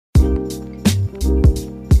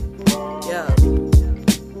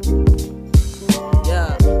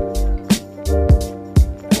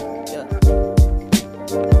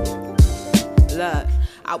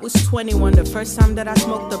I was 21 the first time that I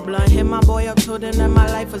smoked a blunt. Hit my boy up, told him that my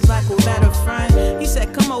life was like without a friend. He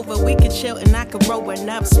said, come over, we could chill and I could roll one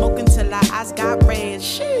up. Smoking till our eyes got red.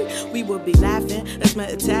 Shit, we would be laughing, that's my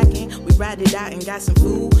attacking. We ride it out and got some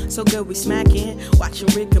food, so good we smacking. Watching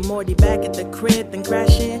Rick and Morty back at the crib, then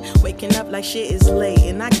crashing. Waking up like shit is late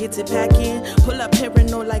and I get to packing. Pull up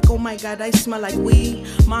paranoid like, oh my god, I smell like weed.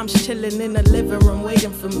 Mom's chilling in the living room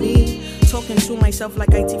waiting for me. Talking to myself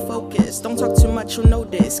like IT focus. Don't talk too much, you'll know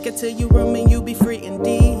this. Get to your room and you be free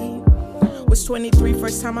indeed. Was 23,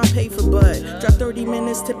 first time I paid for bud. Dropped 30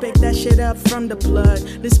 minutes to pick that shit up from the plug.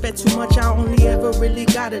 Then spent too much, I only ever really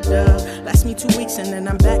got a dub. Last me 2 weeks and then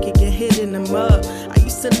I'm back and get hit in the mud. I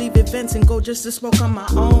used to leave events and go just to smoke on my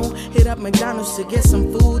own. Hit up McDonald's to get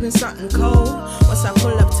some food and something cold. Once I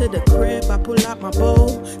pull up to the crib, I pull out my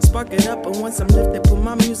bowl. Spark it up, and once I'm lifted, put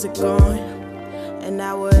my music on. And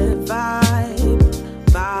I would vibe,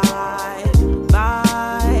 vibe,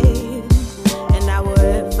 vibe. And I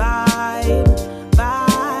would vibe,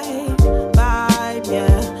 vibe, vibe,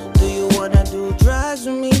 yeah. Do you wanna do drugs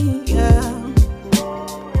with me? Yeah.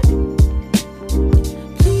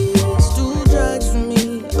 Please do drugs with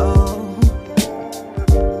me, oh.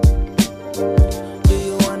 Do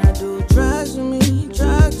you wanna do drugs with me?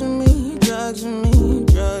 Drugs with me, drugs with me,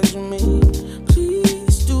 drugs with me.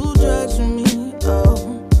 Please do drugs with me,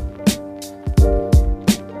 oh.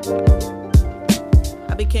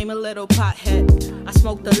 I became a little pothead. I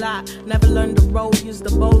smoked a lot, never learned the road, used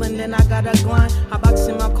the bowl and then I got a glunt. I boxed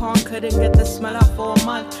in my car and couldn't get the smell out for a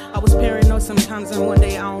month. I was paranoid sometimes and one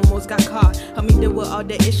day I almost got caught. Helped me deal with all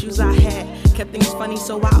the issues I had. Kept things funny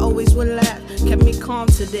so I always would laugh. Kept me calm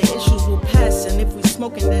till the issues would pass. And if we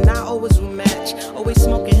smoking then I always would match. Always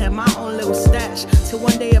smoking, had my own little stash. Till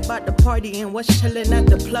one day about the party and was chilling at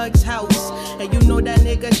the plug's house. And you know that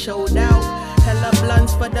nigga showed out. Hella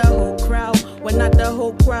blunts for the whole crowd. Well, not the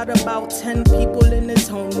whole crowd, about 10 people in this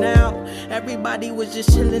home now. Everybody was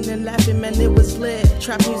just chilling and laughing, man, it was lit.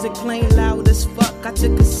 Trap music playing loud as fuck, I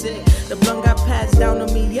took a sip. The blunt got passed down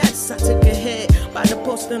on me, yes, I took a hit. By the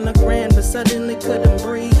post on the grand, but suddenly couldn't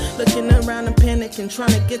breathe. Looking around and panicking,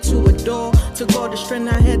 trying to get to a door. Took all the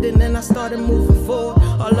strength I had and then I started moving forward.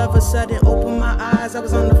 All of a sudden, opened my eyes, I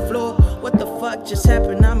was on the floor. What the fuck just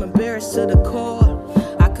happened? I'm embarrassed to the core.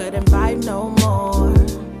 I couldn't vibe no more.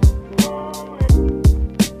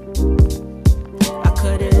 I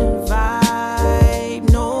couldn't vibe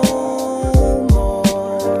no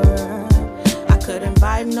more. I couldn't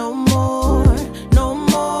vibe no more, no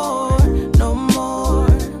more, no more.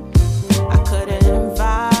 I couldn't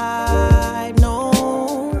vibe no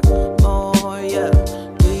more, yeah.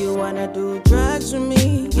 Do you wanna do drugs with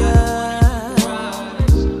me? Yeah.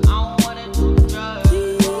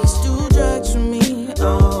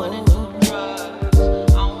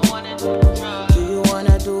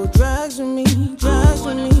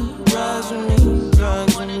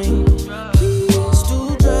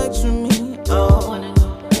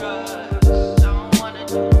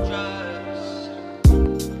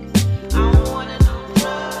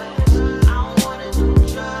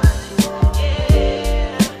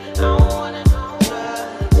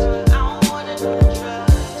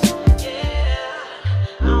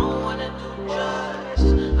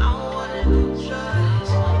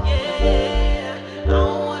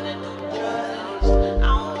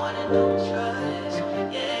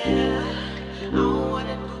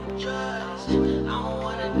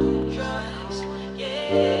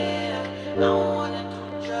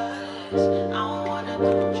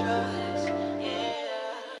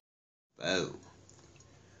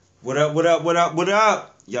 What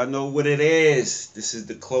up? Y'all know what it is. This is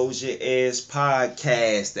the Close Your Ears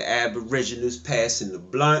podcast. The Aboriginals passing the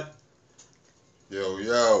blunt. Yo,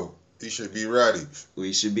 you should be ready.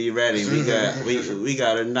 We should be ready. We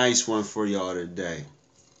got a nice one for y'all today.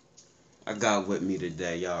 I got with me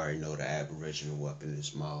today. Y'all already know the Aboriginal up in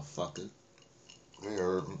this motherfucker. We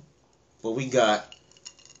heard him. But we got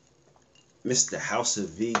Mr. House of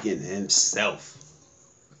Vegan himself.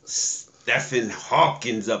 Stefan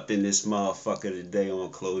Hawkins up in this motherfucker today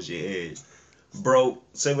on Close Your Ears. Bro,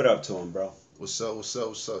 say what up to him, bro. What's up,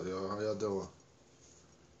 y'all? How y'all doing?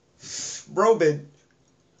 Bro, been...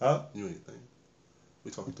 Huh? You anything?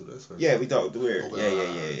 We talking through this? Or? Yeah, we talking through here.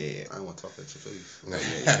 Okay, Yeah. I don't want to talk at your face.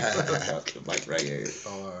 The mic right here.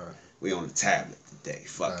 Oh, all right. We on the tablet today.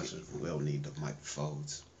 Fuck Gotcha. it. We don't need the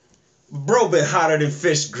microphones. Bro been hotter than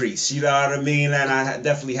fish grease, you know what I mean? And I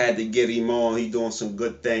definitely had to get him on. He doing some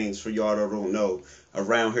good things for y'all that don't know.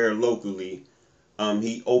 Around here locally,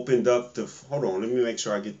 he opened up the... Hold on, let me make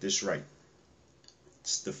sure I get this right.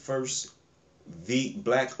 It's the first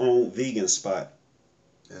black-owned vegan spot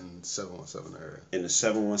in 717 area. In the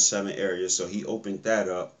 717 area, so he opened that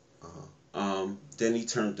up. Then he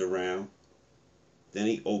turned around. Then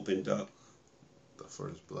he opened up the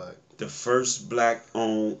first black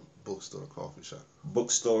owned bookstore / coffee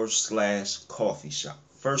shop.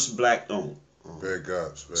 First black owned. Big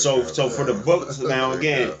ups. So for the books now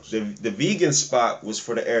again, the vegan spot was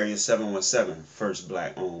for the area 717, first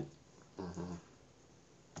black owned.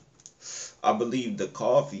 I believe the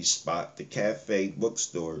coffee spot, the cafe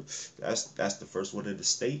bookstore, that's the first one in the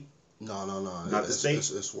state. No. Not the state.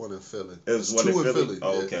 It's one in Philly. It's one two in Philly.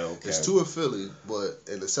 Oh, okay. It's two in Philly, but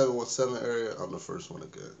in the 717 area, I'm the first one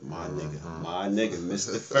again. My nigga,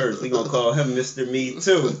 Mr. First. We gonna call him Mr. Me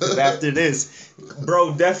too. Cause after this,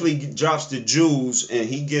 bro definitely drops the jewels and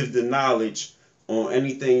he gives the knowledge on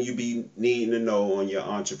anything you be needing to know on your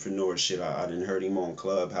entrepreneur shit. I done heard him on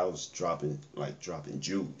Clubhouse dropping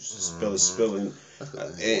jewels, spilling,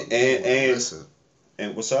 and listen.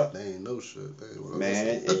 And what's up? They ain't no shit. Man,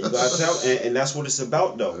 and you got to tell, and that's what it's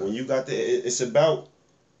about though. When you got it's about,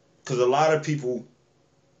 because a lot of people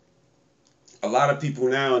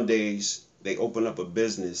nowadays, they open up a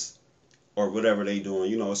business or whatever they doing.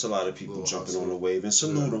 You know, it's a lot of people jumping on the wave and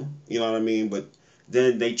salute them. You know what I mean? But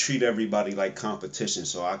then they treat everybody like competition.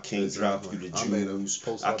 So I can't drop you the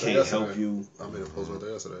jewels. I can't help you. I made a post right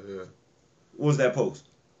there yesterday. Yeah. What was that post?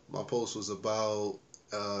 My post was about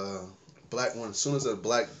black one. As soon as a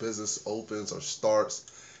black business opens or starts,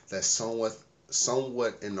 that's somewhat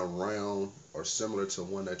in the realm or similar to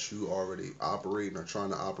one that you already operating or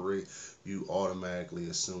trying to operate, you automatically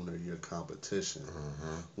assume they're your competition.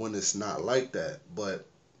 When it's not like that, but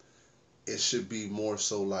it should be more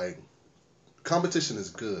so like competition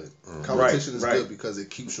is good. Competition is good because it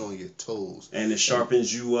keeps you on your toes. And it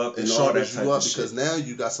sharpens you up and it all that sharpens type you up of because shit. now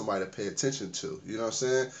you got somebody to pay attention to. You know what I'm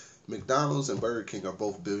saying? McDonald's and Burger King are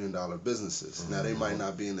both billion-dollar businesses. Now they might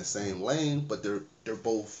not be in the same lane, but they're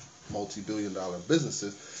both multi-billion-dollar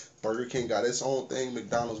businesses. Burger King got its own thing.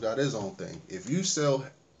 McDonald's got his own thing. If you sell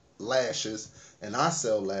lashes and I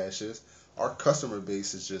sell lashes, our customer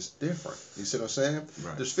base is just different. You see what I'm saying?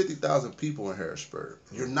 Right. There's 50,000 people in Harrisburg.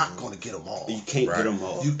 You're not going to get them all. You can't get them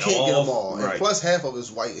all. You can't get them all. Right. And plus, half of it's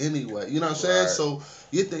white anyway. You know what I'm saying? So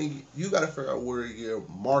you think you got to figure out where your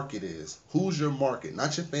market is. Who's your market?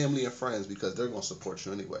 Not your family and friends, because they're going to support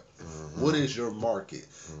you anyway. What is your market?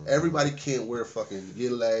 Everybody can't wear fucking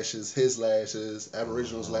your lashes, his lashes,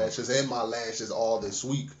 aboriginal's lashes, and my lashes all this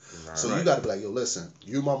week. So you got to be like, yo, listen,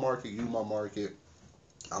 you my market, you my market.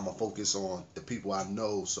 I'm going to focus on the people I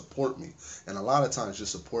know support me. And a lot of times your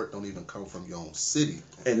support don't even come from your own city.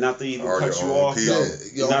 And not to even Or cut your you own off, people.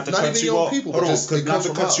 though. Not to cut you off. Hold on, because not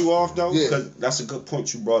to cut you off, though, Yeah. because that's a good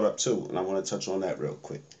point you brought up, too. And I want to touch on that real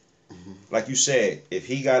quick. Like you said, if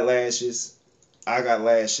he got lashes, I got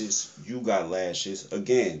lashes, you got lashes.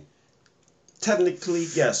 Again, technically,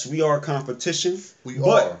 yes, we are competition.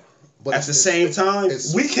 But at the same time,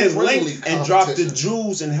 we can link and drop the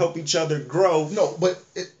jewels and help each other grow. No, but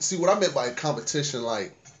see what I meant by competition,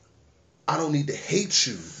 like I don't need to hate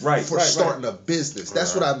you for starting a business.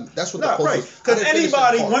 That's what I'm. That's what the post was. Because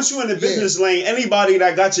anybody, once you're in the business lane, anybody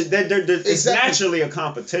that got you, it's naturally a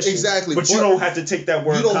competition. Exactly. But you don't have to take that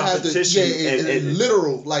word you don't competition have to, and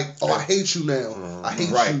literal, like, oh, I hate you now. I hate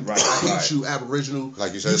you. I hate you, Aboriginal.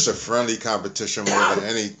 Like you said, it's a friendly competition more than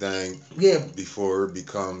anything. Yeah. Before it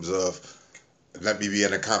becomes of, let me be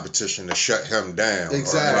in a competition to shut him down.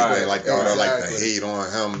 Exactly. Or like to hate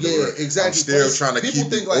on him. Yeah, exactly. I'm still trying to keep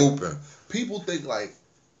you open. People think like,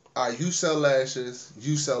 all right, you sell lashes,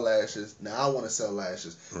 now I want to sell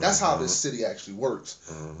lashes. That's how this city actually works.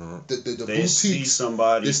 The they boutique, see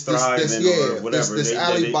somebody thriving or whatever. This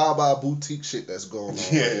Alibaba boutique shit that's going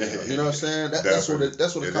on. You know what I'm saying? That's what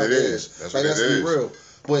it kind of is. That's to be real.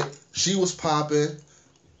 But she was popping.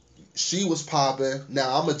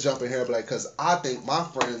 Now I'm gonna jump in here, like, because I think my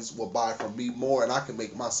friends will buy from me more, and I can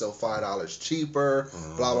make myself $5 cheaper.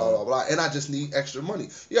 Blah blah blah blah, and I just need extra money.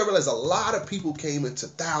 You gotta realize a lot of people came into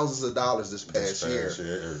thousands of dollars this past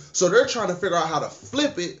year, so they're trying to figure out how to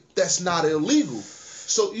flip it. That's not illegal.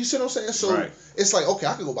 So you see what I'm saying? So it's like, okay,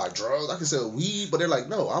 I can go buy drugs, I can sell weed, but they're like,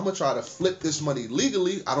 no, I'm gonna try to flip this money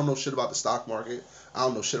legally. I don't know shit about the stock market. I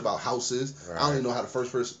don't know shit about houses. I don't even know how to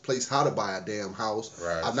first place how to buy a damn house.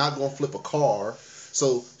 I'm not gonna flip a car.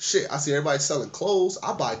 So shit, I see everybody selling clothes.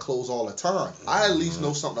 I buy clothes all the time. I at least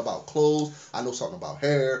know something about clothes. I know something about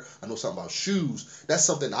hair. I know something about shoes. That's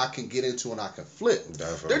something I can get into and I can flip.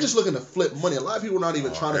 Definitely. They're just looking to flip money. A lot of people are not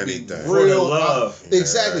even trying to be anything. For the real. love.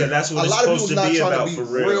 Exactly. That's what a it's lot of supposed people to be not about trying to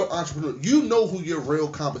for be real. entrepreneurs. You know who your real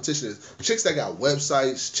competition is. Chicks that got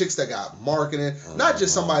websites, chicks that got marketing, not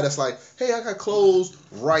just somebody that's like, hey, I got clothes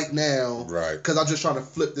right now, Right? Because I'm just trying to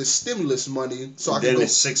flip this stimulus money so I can Then go. in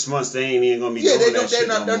 6 months they ain't even gonna be Yeah, doing they're that shit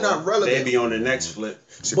not. no They're more. not relevant. They be on the next flip.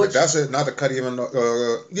 See, But- but that's it. Not to cut even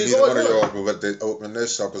Yeah, neither go one of ahead. y'all, but to open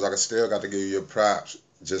this up because I still got to give you your props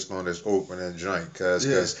just on this opening joint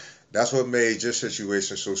because that's what made your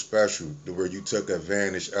situation so special, where you took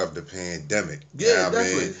advantage of the pandemic. Yeah, You know what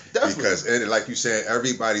definitely, I mean? definitely. Because like you said,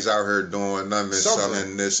 everybody's out here doing nothing,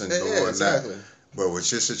 selling this and doing exactly. that. But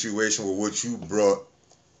with your situation, with what you brought,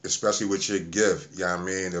 especially with your gift, you know what I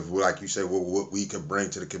mean? Of like you said, what we can bring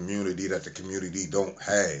to the community that the community don't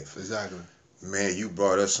have. Exactly. Man, you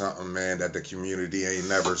brought us something, man, that the community ain't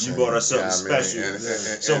never seen. You brought us something special.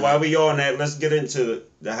 So while we on that, let's get into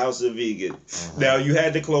the House of Vegan. Now you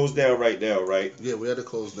had to close down right now, right? Yeah, we had to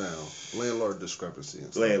close down. Landlord discrepancy.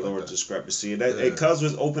 And stuff Landlord like that. discrepancy. And Cuz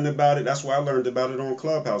was open about it. That's why I learned about it on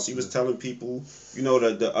Clubhouse. He was telling people, you know,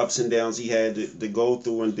 the ups and downs he had to go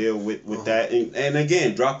through and deal with that. And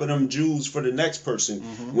again, dropping them jewels for the next person.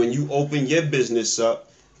 When you open your business up,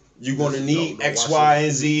 you're going to need X, Y,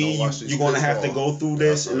 and Z. You're going to have to go through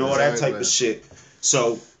this and all that type of shit.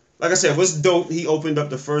 So, like I said, what's dope, he opened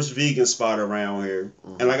up the first vegan spot around here.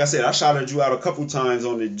 And like I said, I shouted you out a couple times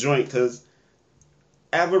on the joint because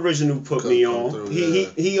Aboriginal put me on. Through,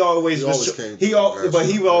 he always was, but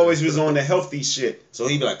he always was on the healthy shit. So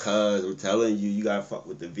he be like, "Cuz, I'm telling you, you gotta fuck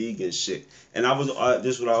with the vegan shit." And I was,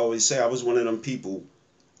 this is what I always say. I was one of them people.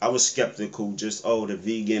 I was skeptical. Just the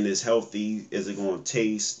vegan is healthy. Is it gonna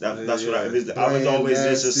taste? That's what I was always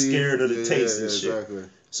just scared of the taste and shit. Exactly.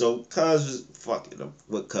 So Cuz was fuck it.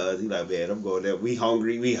 What Cuz? He like, man, I'm going there. We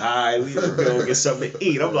hungry. We high. We gonna get something to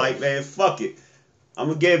eat. I'm like, man, fuck it. I'm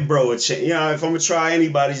gonna give bro a chance. You know, if I'm gonna try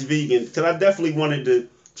anybody's vegan, because I definitely wanted to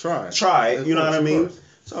try it. You know what I mean?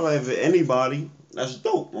 So I'm like, if anybody, that's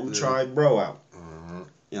dope. I'm gonna try bro out.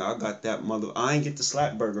 You know, I got that I ain't get the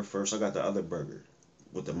slap burger first. I got the other burger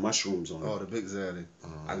with the mushrooms on it. Oh, the big zaddy.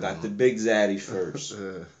 I got the big zaddy first.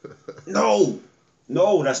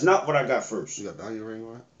 No, that's not what I got first. You got the onion ring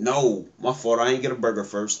one? No, my fault. I ain't get a burger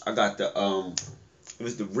first. I got the it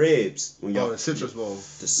was the ribs. When y'all, the citrus bowl.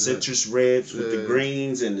 The citrus ribs with the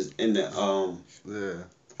greens and the Yeah.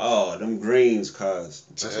 Oh, them greens, cuz.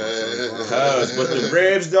 But the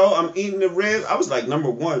ribs though, I'm eating the ribs. I was like, number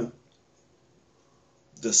one,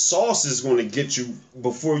 the sauce is gonna get you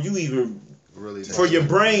before you even really for your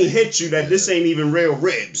brain hit you that this ain't even real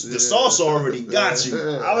ribs. The sauce already got you.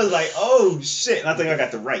 I was like, oh shit. And I think I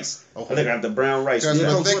got the rice. Okay. I think I got the brown rice.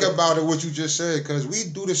 Because think about it, what you just said, because we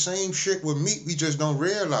do the same shit with meat, we just don't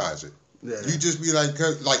realize it. Yeah. You just be like,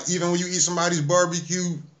 even when you eat somebody's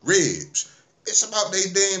barbecue ribs, it's about their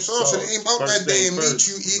damn sauce. It ain't about that damn meat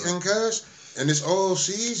you eating, cuz. And it's all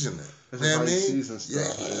seasoning. It's just how you season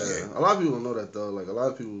stuff. Yeah. A lot of people don't know that though. Like a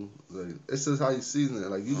lot of people, like it's just how you season it.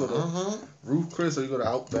 Like you go to Ruth Chris or you go to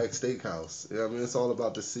Outback Steakhouse. You know what I mean? It's all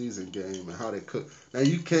about the season game and how they cook. Now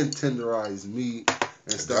you can tenderize meat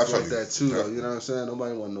and stuff like that too. Though, you know what I'm saying?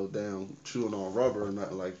 Nobody want no damn chewing on rubber or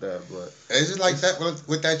nothing like that. But is it like that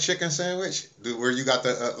with that chicken sandwich, where you got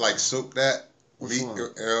the like soak that meat?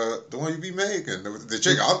 The one you be making the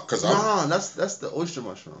chicken? That's the oyster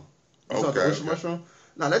mushroom. You the oyster mushroom?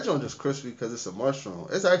 Nah, that joint just crispy because it's a mushroom.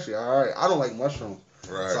 It's actually alright. I don't like mushrooms.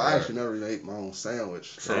 Right, so I actually never really ate my own sandwich.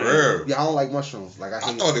 For real? Yeah, I don't like mushrooms. Like I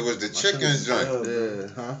thought it was the chicken joint.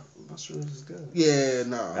 Yeah, huh? Mushrooms is good. Yeah,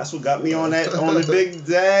 nah. That's what got me on the big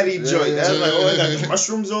daddy joint. That's like, I got the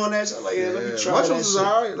mushrooms on that. So I'm like, let me try mushrooms is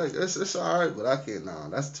alright. Like it's alright, but I can't. Nah,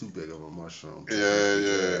 that's too big of a mushroom.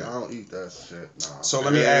 Yeah. I don't eat that shit. Nah. So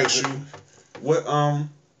let me ask you, what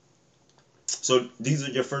So these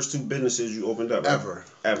are your first two businesses you opened up, right?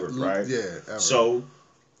 Ever, right? Yeah, ever. So,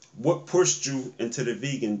 what pushed you into the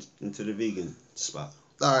vegan spot?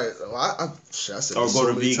 All right, well, I said or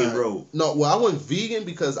go to vegan road. No, well, I went vegan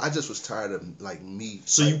because I just was tired of like meat.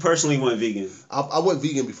 So you personally went vegan? I went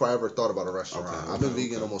vegan before I ever thought about a restaurant. Okay, I've been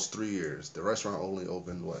vegan almost 3 years. The restaurant only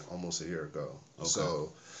opened almost a year ago. Okay.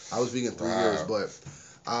 So I was vegan 3 years, but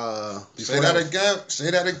say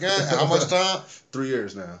that again. How much time? 3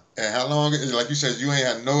 years now. And how long? Like you said, you ain't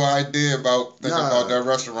had no idea about about that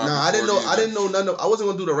restaurant. Nah, I didn't know nothing. I wasn't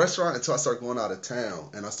gonna do the restaurant until I started going out of town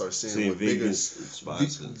and I started seeing what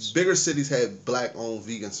bigger cities had black owned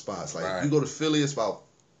vegan spots. Like you go to Philly, it's about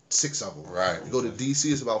 6 of them. Right. You go to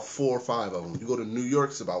DC, it's about 4 or 5 of them. You go to New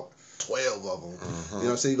York, it's about 12 of them. You know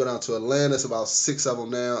what I'm saying? You go down to Atlanta, it's about 6 of them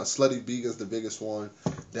now. Slutty Vegan's the biggest one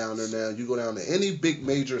down there now. You go down to any big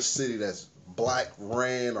major city that's black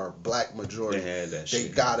ran or black majority, they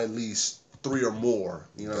got at least 3 or more.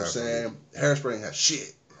 You know what I'm saying? Harrisburg ain't have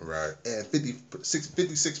shit. Right. And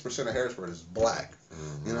 56% of Harrisburg is black.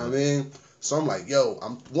 You know what I mean? So I'm like, yo,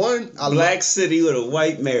 Black city with a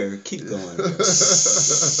white mayor. Keep going.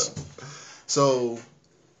 So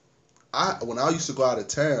when I used to go out of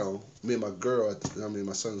town, me and my girl,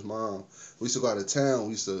 my son's mom, we used to go out of town.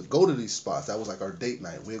 We used to go to these spots. That was like our date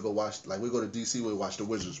night. We'd go watch, we go to DC. We'd watch the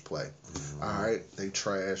Wizards play. All right, they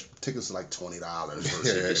trash. Tickets are like $20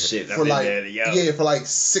 for like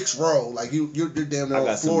 6 row. Like you're damn near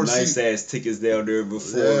on floor seat. I got some nice ass tickets down there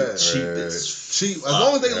before. Yeah. Cheap as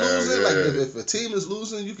long as they losing, like if a team is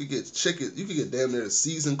losing, you could get damn near the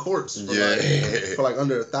season courts for like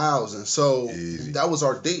under $1,000. So that was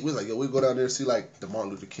our date. We was like, yo, we go down there and see like the Martin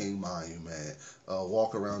Luther King Monument,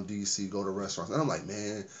 walk around DC, go to restaurants. And I'm like,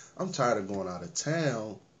 man, I'm tired of going out of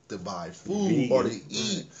town to buy food or to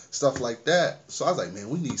eat, stuff like that. So I was like, man,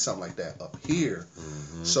 we need something like that up here.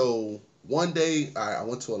 So one day I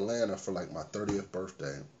went to Atlanta for like my 30th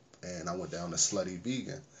birthday, and I went down to Slutty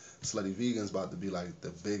Vegan. Slutty Vegan's about to be like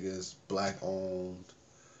the biggest black owned,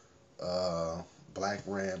 black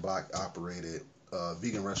ran, black operated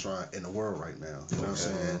vegan restaurant in the world right now. You know what I'm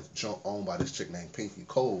saying? Owned by this chick named Pinky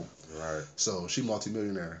Cole. Right. So she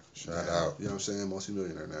multimillionaire. Shout out. You know what I'm saying?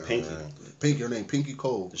 Multimillionaire now. Pinky, her name Pinky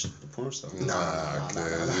Cole. The porn star.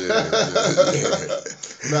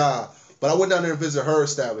 Nah. But I went down there and visited her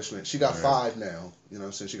establishment. She got 5 now. You know what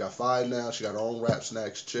I'm saying? She got 5 now. She got her own wrap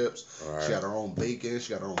snacks, chips. Right. She got her own bacon.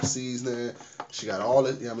 She got her own seasoning. She got all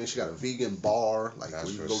it. You know what I mean? She got a vegan bar. Like where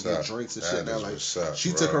you can go get drinks and shit now. Like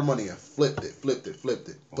she took her money and flipped it.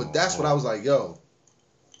 But that's what I was like, yo,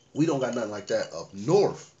 we don't got nothing like that up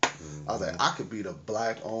north. I was like, I could be the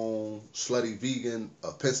black-owned, slutty vegan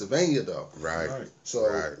of Pennsylvania, though. Right. So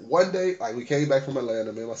one day, like we came back from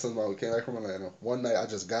Atlanta, me and my son, we came back from Atlanta. One night, I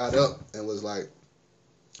just got up and was like,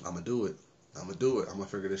 I'm gonna do it. I'm gonna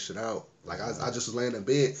figure this shit out. Like I just was laying in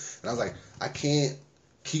bed and I was like, I can't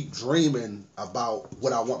keep dreaming about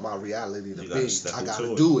what I want my reality to be. I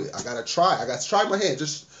gotta do it. I gotta try. I gotta try my hand.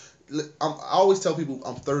 I always tell people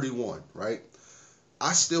I'm 31, right?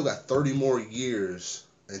 I still got 30 more years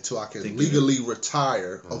until I can legally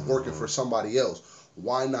retire of working for somebody else.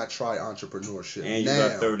 Why not try entrepreneurship and now? You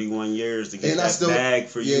got 31 years to get that bag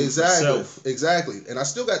for you yourself. Exactly. And I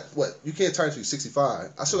still got, you can't retire until you're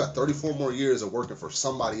 65. I still got 34 more years of working for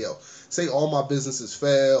somebody else. Say all my businesses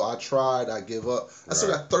fail, I tried, I give up. I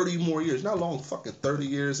still got 30 more years. You know how long fucking 30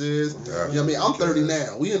 years is? You know what I mean? I'm 30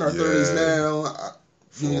 now. We in our 30s now.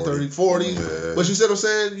 40. But you see what I'm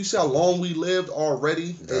saying? You see how long we lived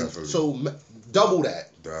already? And so double that.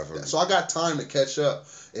 Definitely. So I got time to catch up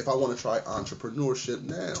if I want to try entrepreneurship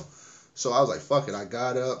now. So I was like, fuck it. I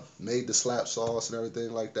got up, made the slap sauce and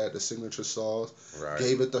everything like that, the signature sauce. Right.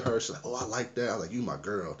 Gave it to her. She's like, oh, I like that. I was like, you my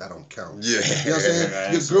girl. That don't count. Yeah. You know what I'm saying?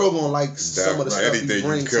 Right. Your girl gonna like some of the stuff you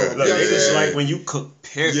bring to her. Look, it's like when you cook,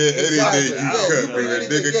 period. Yeah, anything you cook. When a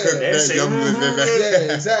nigga cook that,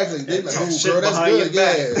 yeah, exactly. They like, oh, girl, that's good.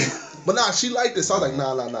 Yeah. But nah, she liked it. So I was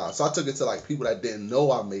like, nah. So I took it to like people that didn't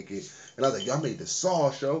know I make it. And I was like, yo, I made this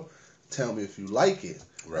sauce, yo. Tell me if you like it.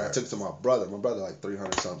 Right. I took it to my brother. My brother like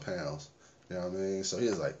 300-something pounds. You know what I mean? So he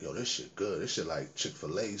was like, yo, this shit good. This shit like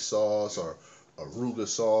Chick-fil-A sauce or Aruga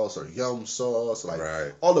sauce or Yum sauce. Like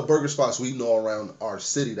all the burger spots we know around our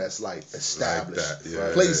city that's like established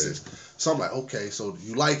places. So I'm like, okay, so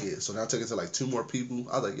you like it. So then I took it to like 2 more people.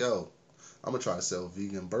 I was like, yo, I'm going to try to sell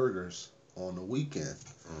vegan burgers on the weekend.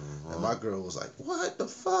 And my girl was like, what the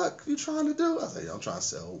fuck you trying to do? I was like, yo, I'm trying to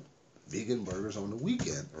sell vegan burgers on the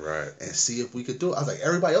weekend. Right. And see if we could do it. I was like,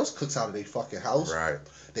 everybody else cooks out of their fucking house. Right.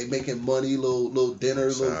 They making money, little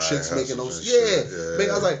dinners, little chicks making those. Yeah.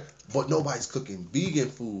 I was like, but nobody's cooking vegan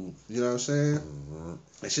food. You know what I'm saying?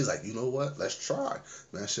 And she's like, you know what? Let's try.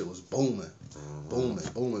 Man, that shit was booming.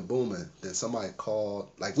 Booming. Then somebody called,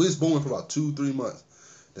 like we was booming for about 2-3 months.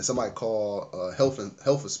 Then somebody called health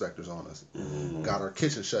inspectors on us. Got our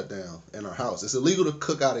kitchen shut down in our house. It's illegal to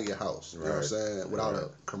cook out of your house. You know what I'm saying? Without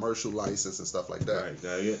a commercial license and stuff like that. Right.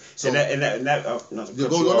 Yeah. So go ahead.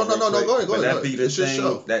 But that be the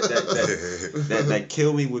thing that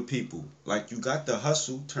kill me with people. Like you got the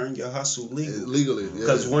hustle, turn your hustle legal. Legally,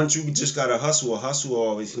 because once you just got a hustle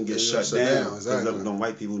always can get shut down. Exactly. Because them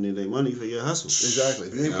white people need their money for your hustle. Exactly.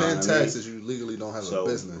 If you ain't paying taxes, you legally don't have a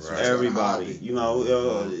business. Everybody, you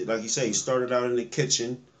know, like you say, you started out in the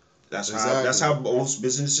kitchen, That's how most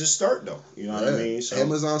businesses start, though. You know what I mean? So,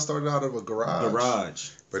 Amazon started out of a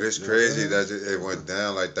garage. But it's crazy that it went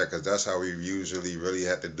down like that, because that's how we usually really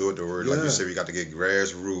had to do it. The word, like you said, we got to get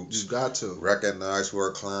grassroots. You got to recognize who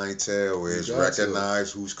our clientele is. Recognize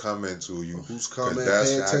who's coming to you. Who's coming?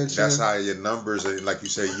 Pay attention. That's how your numbers, like you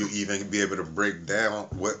say, you even be able to break down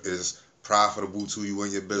what is profitable to you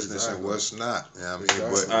in your business and what's not. You know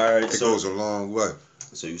what I mean? But it goes a long way.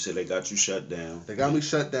 So you said they got you shut down. They got me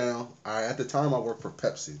shut down. At the time, I worked for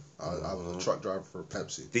Pepsi. I was a truck driver for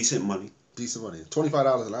Pepsi. Decent money. Decent money.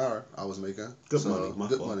 $25 an hour I was making. Good money.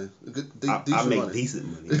 Good money. I make decent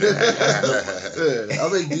money. I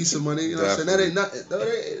make decent money. You know what I'm saying? That ain't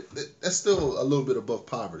nothing. That's still a little bit above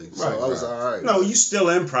poverty. So I was all right. No, you still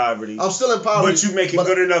in poverty. I'm still in poverty. But you making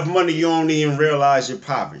good enough money, you don't even realize your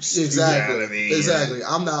poverty. Exactly. You know what I mean? Exactly.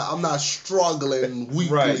 I'm not struggling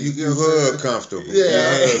weekly. Right. You hood comfortable.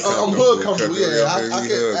 Yeah, I'm hood comfortable. Yeah,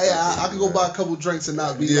 I can go buy a couple drinks and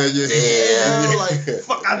not be like,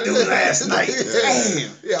 fuck I do last night.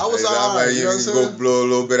 Damn. Yeah, I was all right. You know what I'm saying? Go blow a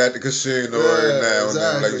little bit at the casino right now.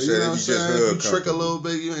 Exactly. Like you said, you know what I'm saying? If you trick a comfortable. little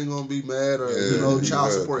bit, you ain't gonna be mad, or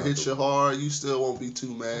child support hits you hard, you still won't be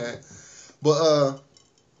too mad. But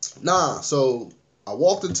so I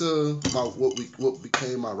walked into what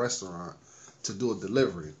became my restaurant to do a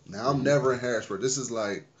delivery. Now I'm never in Harrisburg. This is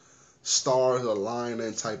like stars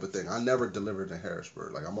aligning type of thing. I never delivered in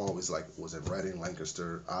Harrisburg. Like I'm always was in Reading,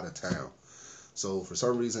 Lancaster, out of town. So for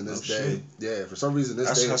some reason this day,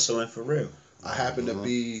 that's hustling for real. I happened to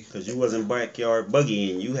be, because you wasn't backyard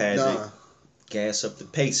buggying. You had to gas up the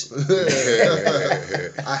pace.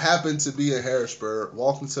 I happened to be in Harrisburg,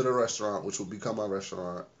 walked into the restaurant, which would become my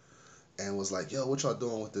restaurant, and was like, "Yo, what y'all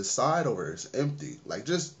doing with this side over here? It's empty." Like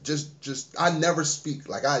just I never speak.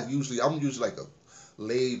 Like I'm usually like a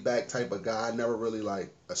laid back type of guy. I never really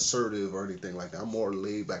like assertive or anything like that. I'm more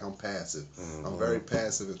laid back. I'm passive. I'm very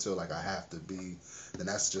passive until like I have to be. Then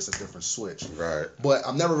that's just a different switch. Right. But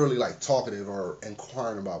I'm never really like talkative or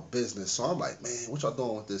inquiring about business. So I'm like, man, what y'all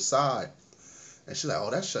doing with this side? And she's like, oh,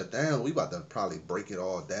 that's shut down. We about to probably break it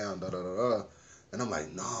all down. Da da da da. And I'm like,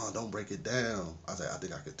 no, don't break it down. I was like, I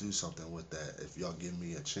think I could do something with that if y'all give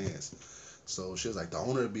me a chance. So she was like, the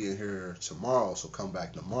owner will be in here tomorrow, so come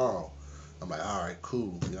back tomorrow. I'm like, all right,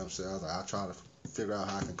 cool. You know what I'm saying? I was like, I'll try to figure out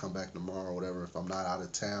how I can come back tomorrow or whatever. If I'm not out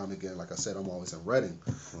of town again, like I said, I'm always in Reading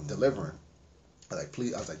delivering. I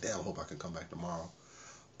was like, damn, I hope I can come back tomorrow.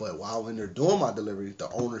 But while in there doing my delivery,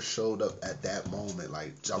 the owner showed up at that moment.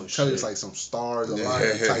 Like, I'm telling you, it's like some stars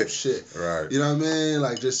aligning type shit. Right. You know what I mean?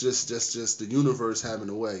 Like, just the universe having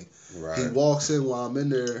a way. Right. He walks in while I'm in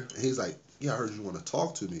there, and he's like, yeah, I heard you want to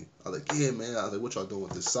talk to me. I was like, yeah, man. I was like, what y'all doing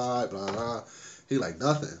with this side? Blah, blah. He like,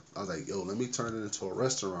 nothing. I was like, yo, let me turn it into a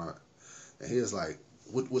restaurant. And he was like,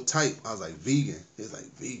 what type? I was like, vegan. He was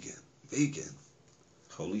like, vegan.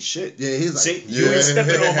 Holy shit. Yeah, he's like, see, you ain't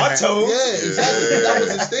stepping on my toes. Yeah, exactly. That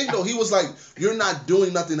was his thing, though. He was like, you're not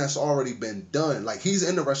doing nothing that's already been done. Like, he's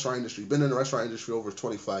in the restaurant industry, been in the restaurant industry over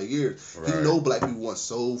 25 years. Right. He know black people want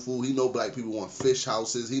soul food. He know black people want fish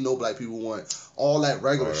houses. He know black people want all that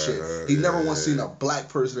regular shit. He never once seen a black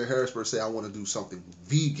person in Harrisburg say, I want to do something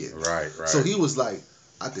vegan. Right. So he was like,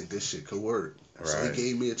 I think this shit could work. Right. So he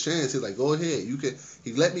gave me a chance. He's like, go ahead. You can.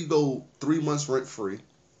 He let me go 3 months rent free.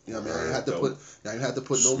 You know what I mean? I didn't have to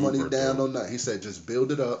put no money down on nothing. He said, just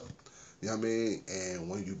build it up. You know what I mean? And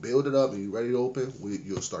when you build it up and you're ready to open,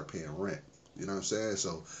 you'll start paying rent. You know what I'm saying?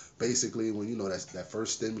 So basically, when that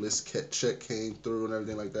first stimulus check came through and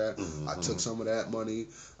everything like that, I took some of that money.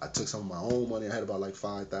 I took some of my own money. I had about like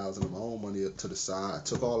 $5,000 of my own money up to the side. I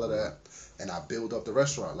took all of that. And I built up the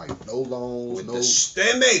restaurant, like no loans, with no. The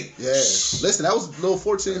stimmy. Yeah, listen, that was a little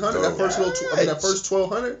 $1,400. That first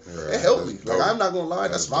 $1,200, it helped me. Like I'm not gonna lie,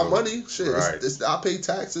 that's my money. Shit, I pay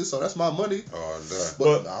taxes, so that's my money. Oh, no.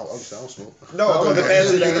 But I don't smoke. No, I'm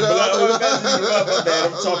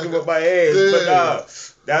I'm talking with my head.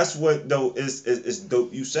 But that's what though is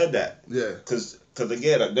dope. You said that. Yeah. Cause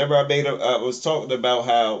again, I was talking about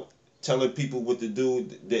how telling people what to do,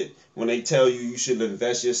 that when they tell you should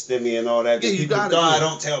invest your stimmy and all that, people I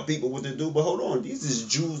don't tell people what to do, but hold on, these is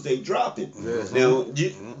jewels they dropping. Now,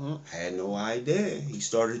 had no idea. He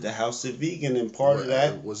started the House of Vegan, and part of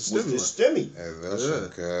that was the stimmy.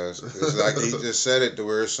 Because it's like he just said it, to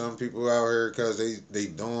where some people out here, because they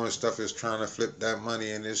doing stuff, is trying to flip that money,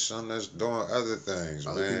 and there's some that's doing other things,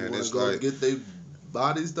 man. It's like get they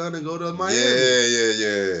bodies done and go to Miami.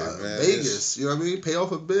 Man, Vegas, you know what I mean? Pay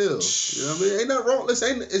off a bill. You know what I mean? Ain't nothing wrong.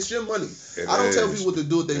 Listen, it's your money. I don't tell people what to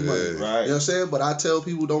do with their money. Right. You know what I'm saying? But I tell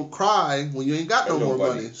people don't cry when you ain't got no more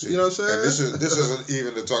money. You know what I'm saying? And this isn't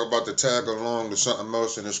even to talk about the tag along to something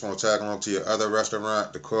else, and it's going to tag along to your other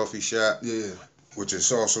restaurant, the coffee shop. Yeah. Which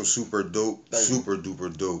is also super dope, super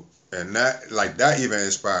duper dope. And that even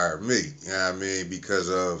inspired me, you know what I mean, because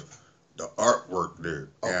of the artwork there,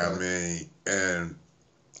 you know what I mean? And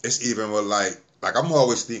it's even with like I'm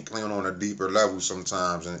always thinking on a deeper level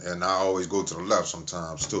sometimes, and I always go to the left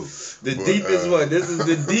sometimes too. The deepest one. This is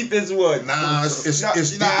the deepest one. Nah, it's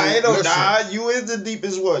you is the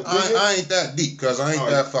deepest one. I ain't that deep, because I ain't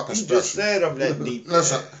that fucking special. You just said I'm that deep.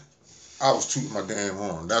 Listen, I was tooting my damn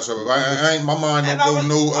horn. That's what I ain't. My mind don't go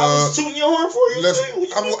no. I was tooting your horn for you. Listen,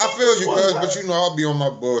 I feel you, cuz, but you know I'll be on my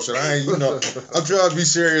bullshit. I ain't, I'm trying to be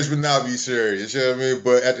serious, but not be serious. You know what I mean?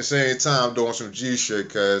 But at the same time, doing some G shit,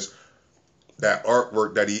 cuz that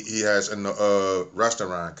artwork that he has in the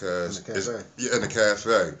restaurant, cuz in the cafe. In the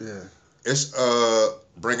cafe. Yeah. It's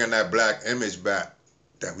bringing that black image back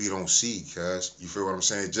that we don't see, cuz you feel what I'm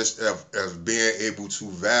saying? Just as being able to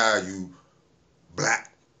value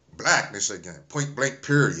blackness again, point blank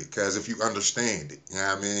period, because if you understand it, you know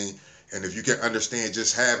what I mean, and if you can understand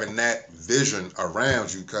just having that vision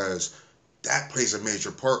around you, because that plays a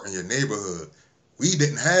major part in your neighborhood. We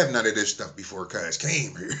didn't have none of this stuff before cuz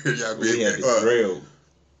came here. You know what I mean? We had the grill.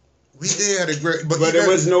 We did a great, but there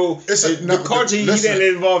was no the culture. He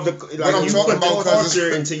didn't involve the what I'm talking about,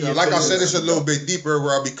 culture into your. Like I said, it's a little bit deeper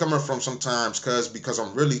where I be coming from sometimes, because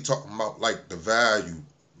I'm really talking about like the value,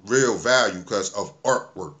 real value, because of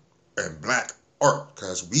artwork and black art,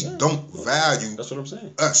 because we don't value. That's what I'm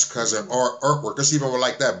saying. Us, because of our artwork. It's even with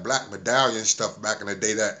like that black medallion stuff back in the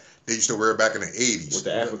day that they used to wear back in the 80s. With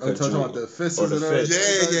the Africa. I'm talking about the fists and everything.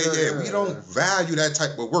 Yeah. We don't value that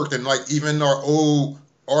type of work, and like even our old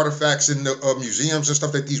artifacts in the museums and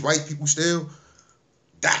stuff that these white people steal.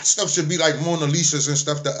 That stuff should be like Mona Lisa's and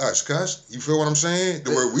stuff to us, cuz. You feel what I'm saying?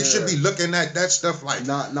 Where we should be looking at that stuff like,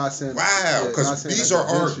 not saying, wow, because these are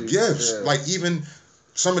our gifts. Yeah. Like even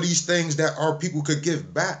some of these things that our people could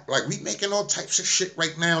give back. Like we making all types of shit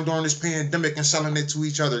right now during this pandemic and selling it to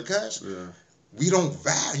each other, cuz. Yeah. We don't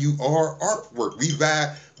value our artwork. We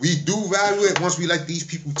do value it once we let these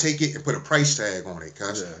people take it and put a price tag on it,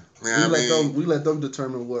 cuz. Yeah. You know we let them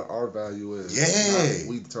determine what our value is. Yeah.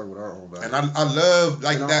 We determine our own value. And I love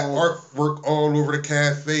like that artwork all over the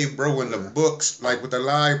cafe, bro, and the books, like with the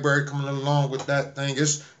library coming along with that thing.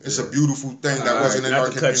 It's a beautiful thing that wasn't in our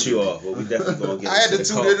community. Not to cut you off, but we definitely gonna get. I had to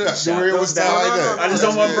tune it up. Where it was down like that. I just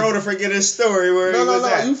don't want bro to forget his story where he was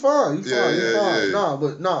at. You fine.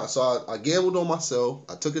 Nah. So I gambled on myself.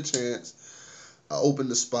 I took a chance. I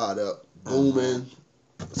opened the spot up. Booming.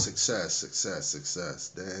 Success.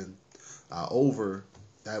 Then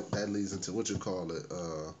that leads into what you call it.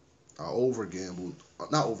 I over gambled.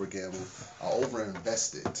 Not over gambled. I over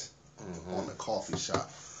invested on the coffee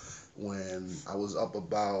shop when I was up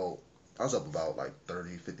about like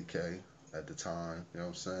 30, 50K at the time. You know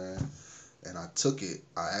what I'm saying? And I took it.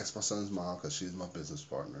 I asked my son's mom, because she's my business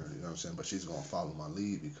partner, you know what I'm saying? But she's going to follow my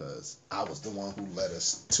lead because I was the one who led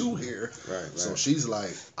us to here. Right. So she's like,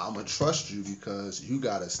 I'm going to trust you because you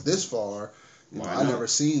got us this far. You know, I never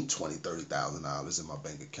seen $20,000, $30,000 in my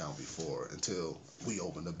bank account before until we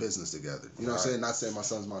opened a business together. You know what I'm saying? Not saying my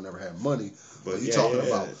son's mom never had money, but you're talking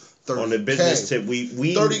about 30K. On the business tip,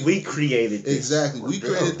 we created this. Exactly. We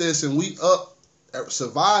created this, and we up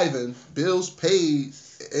surviving, bills paid,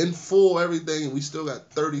 in full, everything, and we still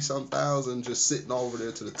got 30-some thousand just sitting over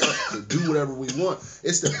there to the top to do whatever we want.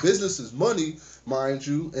 It's the business's money, mind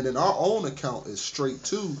you, and then our own account is straight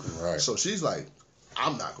too. Right. So she's like,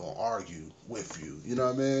 I'm not gonna argue with you. You know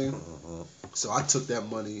what I mean? Mm-hmm. So I took that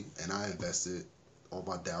money and I invested on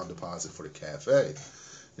my down deposit for the cafe.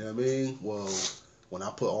 You know what I mean? Well, when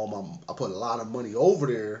I put a lot of money over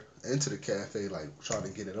there into the cafe, like trying to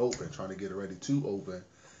get it open, trying to get it ready to open.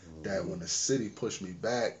 That when the city pushed me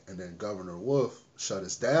back and then Governor Wolf shut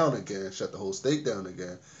us down again, shut the whole state down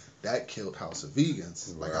again, that killed House of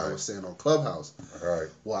Vegans, like I was saying on Clubhouse. Right.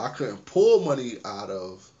 Well, I couldn't pull money out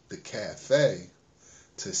of the cafe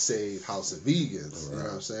to save House of Vegans. You know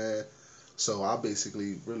what I'm saying? So I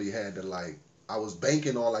basically really had to I was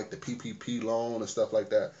banking on like the PPP loan and stuff like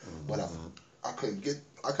that, but I couldn't get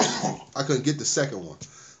the second one.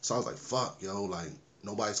 So I was like, fuck, yo, like.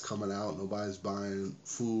 Nobody's coming out. Nobody's buying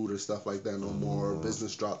food or stuff like that no more.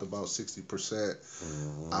 Business dropped about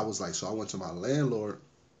 60%. I was like, so I went to my landlord,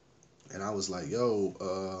 and I was like,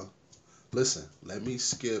 yo, listen, let me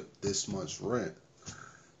skip this month's rent,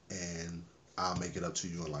 and I'll make it up to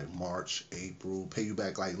you in like March, April, pay you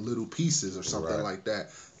back like little pieces or something like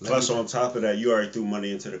that. Plus, on top of that, you already threw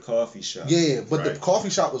money into the coffee shop. Yeah, but the coffee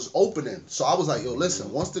shop was opening. So I was like, yo,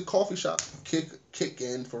 listen, once the coffee shop kick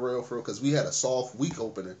in for real, because we had a soft week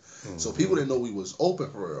opening. So people didn't know we was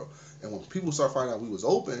open for real. And when people started finding out we was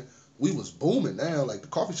open, we was booming now. Like, the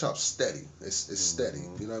coffee shop's steady. It's steady.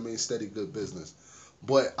 You know what I mean? Steady, good business.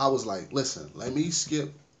 But I was like, listen, let me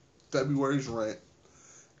skip February's rent,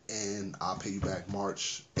 and I'll pay you back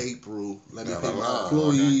March, April. Let me pay my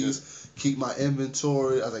employees, keep my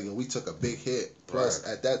inventory. I was like, yo, we took a big hit. Plus,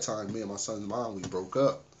 at that time, me and my son's mom, we broke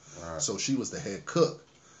up. So she was the head cook.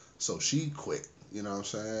 So she quit. You know what I'm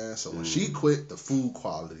saying? So when she quit, the food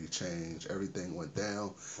quality changed. Everything went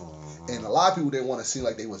down. And a lot of people didn't want to seem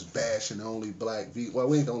like they was bashing the only black vegan. Well,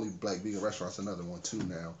 we ain't the only black vegan restaurants. Another one too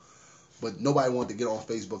now. But nobody wanted to get on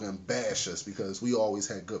Facebook and bash us because we always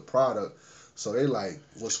had good product. So they like,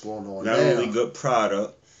 what's going on now? Not only good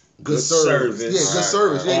product, good Yeah, service. good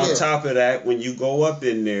service. Yeah, on top of that, when you go up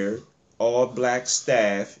in there, all black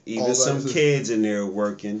staff, even some kids in there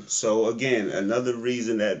working. So again, another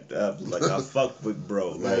reason that like I fuck with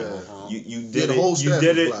bro. Like you did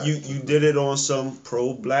it. You did it on some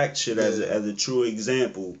pro black shit as a true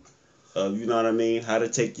example. You know what I mean? How to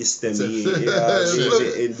take your stemmy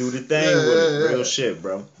and do the thing with it. Real shit,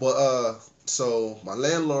 bro. But so my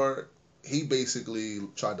landlord, he basically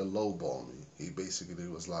tried to lowball me. He basically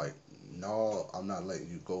was like, no, I'm not letting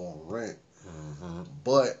you go on rent.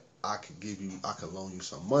 But I could loan you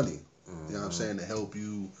some money. You know what I'm saying? To help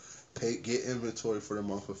you get inventory for the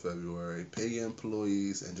month of February, pay your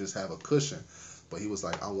employees, and just have a cushion. But he was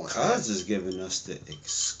like, I want Cuz is giving us the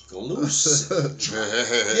exclusive.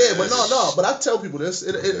 Yeah, but no. But I tell people this.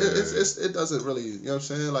 It doesn't really, you know what I'm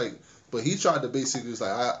saying? Like, but he tried to basically was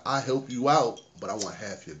like, I help you out, but I want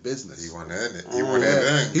half your business. He wanted it. He wanted it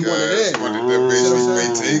in. He wanted it in. He wanted that basically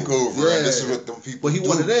takeover. Yeah. And this is what them people But he do,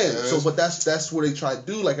 wanted it in. guys. So, but that's what they try to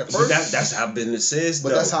do. Like at first, that's how business is. But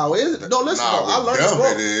though. that's how it is. No, listen, I learned them from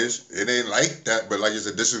it is. It ain't like that. But like you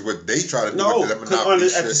said, this is what they try to do No, with the monopoly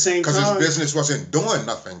shit. at the same time, because his business wasn't doing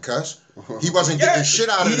nothing, cuz. He wasn't getting shit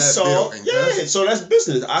out of that building. Yeah, so that's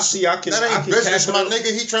business. I can. That ain't business, my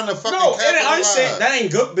nigga. He trying to fucking I ain't saying that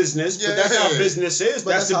ain't good business, but that's how business is.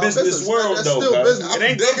 That's the business world, though. It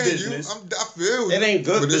ain't good business. I feel you. It ain't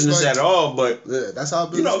good business at all, but yeah, that's how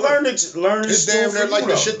business learn. It's damn near like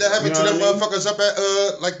the shit that happened to them motherfuckers up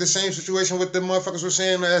at like the same situation with the motherfuckers were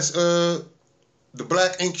saying as the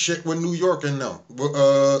black ink shit with New York and them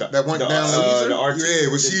that went down.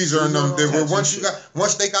 With Caesar and them.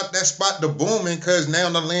 Once they got that spot to booming, cause now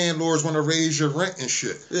the landlords want to raise your rent and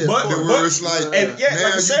shit. Yeah, but it's like now you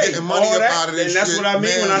getting money up out of this shit. And that's what I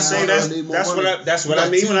mean when I say that's what I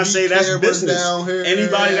mean when I say that's business.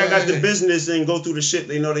 Anybody that got the business and go through the shit,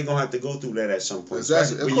 they know they gonna have to go through that at some point.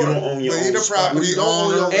 Exactly. When you don't own your own spot.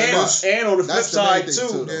 And on the flip side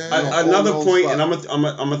too, another point, and I'm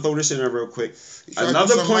gonna throw this in there real quick.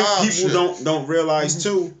 Another point people don't realize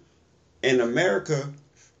too, in America,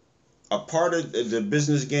 a part of the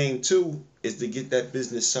business game too is to get that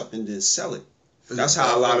business up and then sell it. That's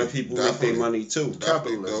how a lot of people make their money too.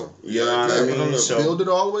 Capitalism. You know what I mean? So build it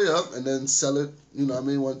all the way up and then sell it. You know what I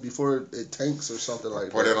mean? Before it tanks or something like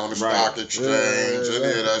that. Put it on the stock exchange.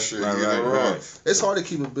 Any of that shit. Right. It's hard to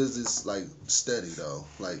keep a business like steady though,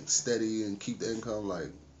 like steady and keep the income like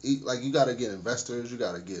you gotta get investors, you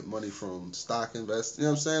gotta get money from stock investors. You know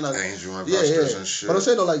what I'm saying? Like, angel investors and shit. But I'm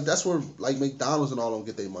saying though, like that's where like McDonald's and all them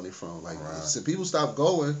get their money from. Like, so people stop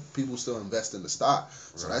going, people still invest in the stock.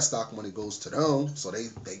 So that stock money goes to them. So they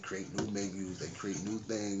create new menus, they create new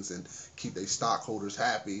things, and keep their stockholders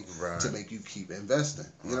happy to make you keep investing.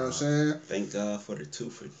 You know what I'm saying? Thank God for the 2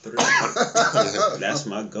 for 3. That's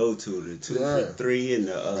my go-to. The 2 for 3 and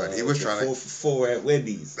the he was trying 4 for 4 at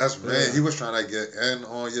Wendy's. That's man. He was trying to get in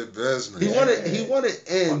on your business. He wanted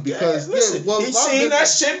in because he seen that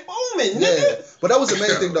shit booming. Nigga. But that was the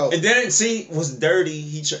main thing though. And then was dirty.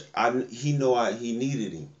 He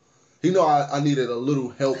needed him. He know I needed a little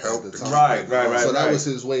help at the time. Right. So that was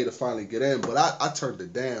his way to finally get in, but I turned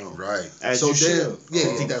it down. Right. As you should.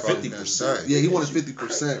 Yeah, he got 50%. Yeah, he wanted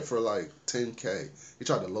 50% for like $10K. He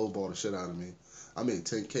tried to lowball the shit out of me. I made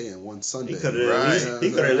 $10K in one Sunday. He could have at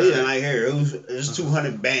least like here. It was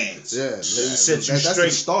 200 bands. Yeah, that's the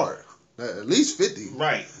start. At least 50.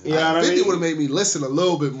 Right. Yeah, 50 would have made me listen a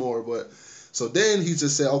little bit more, but. So then he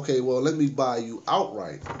just said, okay, well, let me buy you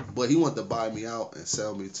outright. But he wanted to buy me out and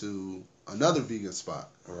sell me to another vegan spot.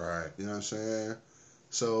 Right. You know what I'm saying?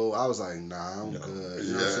 So I was like, nah, I'm good.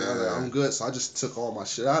 You know what I'm saying? I was like, I'm good. So I just took all my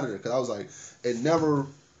shit out of there because I was like, it never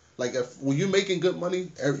Like when you're making good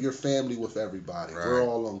money, your family with everybody. Right. We're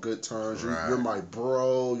all on good terms. Right. You're my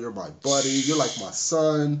bro. You're my buddy. You're like my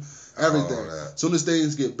son. Everything. Soon as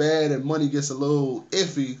things get bad and money gets a little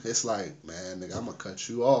iffy, it's like, man, nigga, I'm gonna cut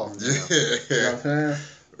you off. You know what I'm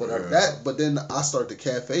saying? But then I started the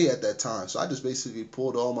cafe at that time, so I just basically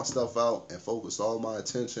pulled all my stuff out and focused all my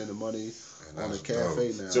attention and money on the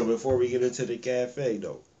cafe now. So before we get into the cafe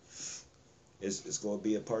though, it's gonna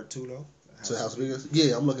be a part 2 though. So House Vegas?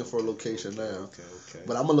 Yeah, I'm looking for a location now. Okay.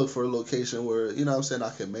 But I'm gonna look for a location where, you know what I'm saying, I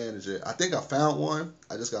can manage it. I think I found one.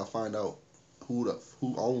 I just gotta find out who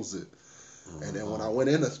owns it. And then when I went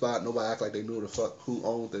in the spot, nobody act like they knew the fuck who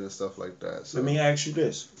owned it and stuff like that. So. Let me ask you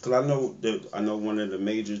this, because I know one of the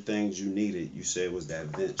major things you needed, you said, was that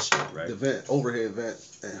vent shit, right? The vent, overhead vent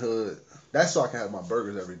and hood. That's so I can have my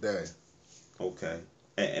burgers every day. Okay.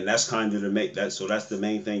 And that's kind of so that's the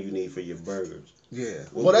main thing you need for your burgers. Yeah.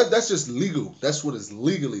 Well, that's just legal. That's what is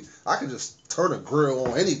legally. I can just turn a grill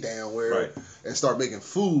on any damn where and start making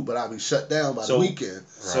food, but I'll be shut down by the weekend.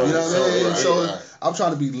 So, you know what I mean? So I'm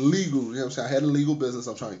trying to be legal. You know what I'm saying? I had a legal business.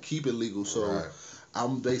 I'm trying to keep it legal. So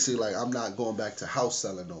I'm basically like, I'm not going back to house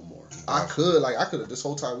selling no more. I could have, this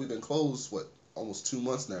whole time we've been closed, almost 2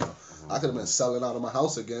 months now. I could have been selling out of my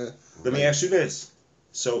house again. Let me ask you this.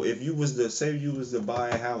 So if you was to buy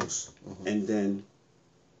a house and then,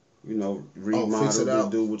 you know, remodel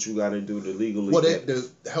to do what you got to do to legally. Well,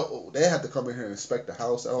 they have to come in here and inspect the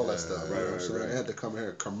house and all that stuff. Right. So they had to come in here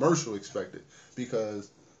and commercial inspect it,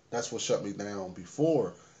 because that's what shut me down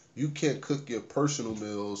before. You can't cook your personal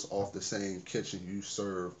meals off the same kitchen you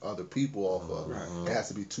serve other people off of. Right. It has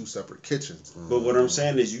to be 2 separate kitchens. But what I'm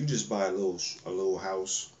saying is, you just buy a little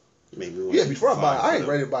house. Maybe before I ain't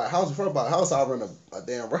ready to buy a house. Before I buy a house, I'll rent a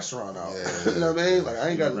damn restaurant out. Yeah. You know what I mean? Like, I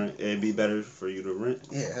ain't got. It'd be better for you to rent.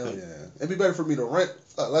 Yeah, hell yeah. It'd be better for me to rent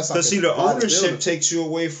unless I. But see, the ownership takes you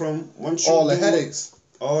away from all the headaches.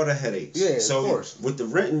 All the headaches. Yeah, so of course. With the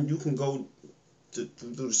renting, you can go through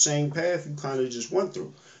the same path you kind of just went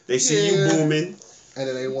through. They see you booming. And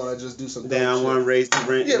then they want to just do some. Then I want to raise the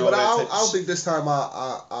rent. Yeah, but I don't think this time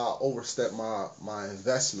I overstep my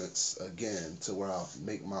investments again to where I'll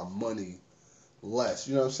make my money less.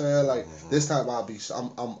 You know what I'm saying? Like this time I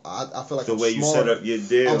feel like the way you set up your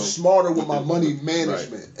deal. I'm smarter with my money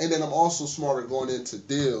management, and then I'm also smarter going into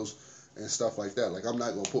deals and stuff like that. Like, I'm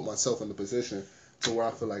not gonna put myself in the position to where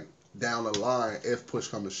I feel like down the line, if push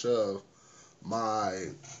comes to shove, my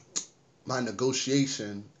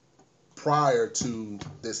negotiation prior to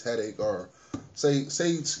this headache, or say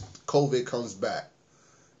COVID comes back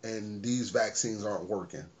and these vaccines aren't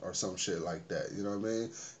working or some shit like that, you know what I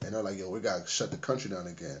mean? And they're like, yo, we gotta shut the country down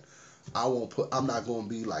again. I'm not gonna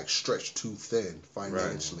be like stretched too thin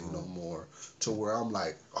financially no more, to where I'm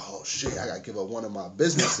like, oh shit, I gotta give up one of my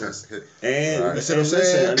businesses. And you see what I'm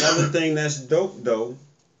saying? Another thing that's dope though,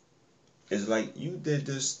 it's like, you did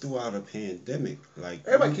this throughout a pandemic. Like,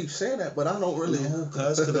 everybody keeps saying that, but I don't really. No,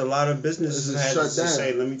 because a lot of businesses had to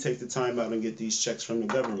say, let me take the time out and get these checks from the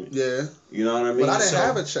government. Yeah. You know what I mean? But I didn't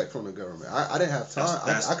have a check from the government. I didn't have time.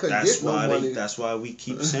 I couldn't get no money. That's why we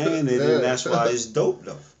keep saying it, and that's why it's dope,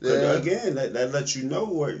 though. Yeah. Again, that lets you know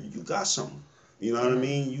where you got something. You know what I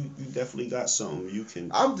mean? You definitely got something. You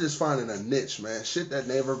can. I'm just finding a niche, man. Shit that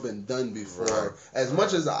never been done before. Right. As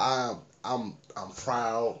much as I'm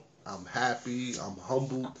proud, I'm happy, I'm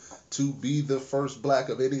humbled to be the first black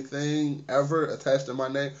of anything ever attached to my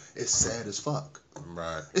name. It's sad as fuck.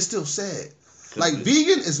 Right. It's still sad. Like,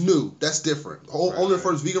 vegan is new. That's different. Only the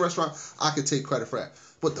first vegan restaurant, I could take credit for that.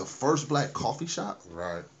 But the first black coffee shop,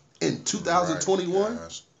 in 2021,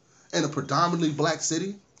 in a predominantly black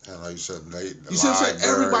city. And like you said, you see what I'm saying?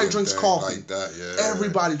 Everybody drinks coffee. Like that, yeah.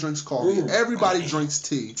 Everybody drinks coffee. Ooh, everybody drinks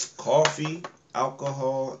tea. Coffee,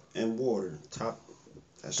 alcohol, and water.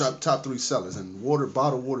 Top 3 sellers, and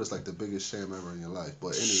bottled water is like the biggest shame ever in your life. But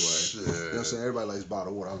anyway, you know what I'm saying? Everybody likes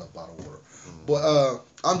bottled water. I love bottled water. But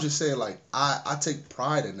I'm just saying, like, I take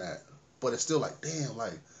pride in that. But it's still like, damn,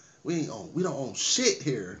 like, we don't own shit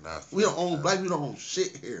here. We don't own black. We don't own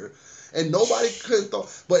shit here. And nobody could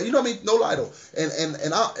but you know what I mean? No lie though.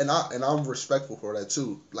 And I'm respectful for that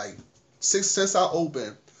too. Like, since I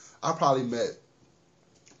opened, I probably met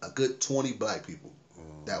a good 20 black people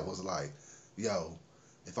that was like, yo,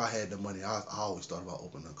 if I had the money, I always thought about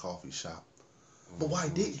opening a coffee shop. But why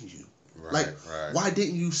didn't you? Why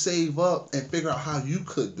didn't you save up and figure out how you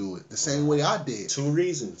could do it the same way I did? 2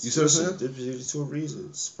 reasons. You see what I'm saying? There's 2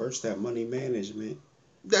 reasons. First, that money management.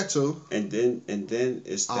 That too. And then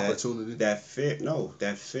it's opportunity. That fear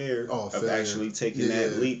of actually taking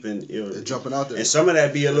that leap and jumping out there. And some of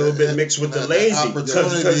that be a little bit mixed with the lazy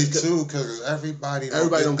opportunity too, because everybody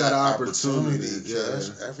don't get that opportunity. Yeah.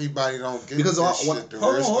 Everybody don't get because this shit.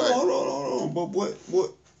 Hold on. But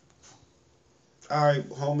what? All right,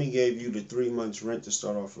 homie gave you the 3 months rent to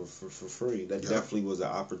start off for free. That definitely was an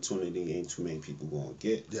opportunity. Ain't too many people gonna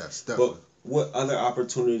get. Yes, definitely. But what other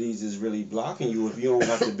opportunities is really blocking you if you don't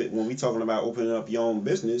got the when we talking about opening up your own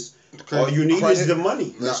business? All you need is the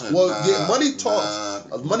money. Money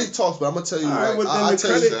talks. Money talks, but I'm gonna tell you. All right, I'll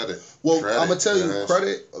tell you. I'm gonna tell you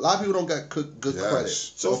credit. A lot of people don't got good credit.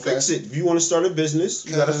 So fix it. If you want to start a business,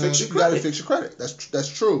 you gotta fix your credit. You gotta fix your credit. That's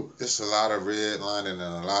true. It's a lot of redlining and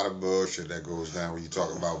a lot of bullshit that goes down when you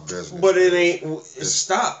talk about business. But it ain't.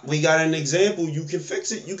 Stop. We got an example. You can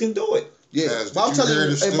fix it. You can do it. Yeah, but I'm telling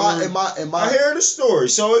you, I hear the story.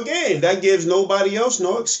 So again, that gives nobody else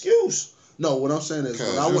no excuse. No, what I'm saying is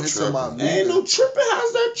when I went into my meeting, ain't no tripping.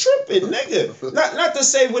 How's that tripping, nigga? not to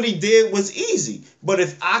say what he did was easy, but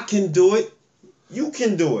if I can do it, you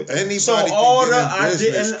can do it. Anybody so all the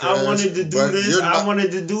I wanted to do this. I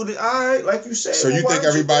wanted to do this. All right, like you said. So you think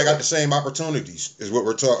everybody got the same opportunities? Is what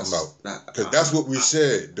we're talking about? Because that's what we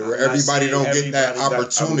said. Everybody don't get that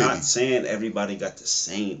opportunity. I'm not saying everybody got the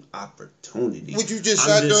same opportunity. What you just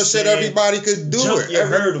sat there and said everybody could do it. Your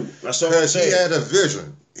hurdle. That's all I'm saying. Because he had a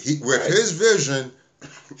vision. His vision,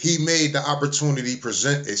 he made the opportunity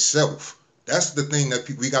present itself. That's the thing that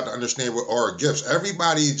we got to understand with our gifts.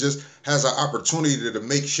 Everybody just has an opportunity to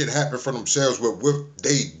make shit happen for themselves with what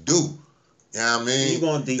they do. You know what I mean? You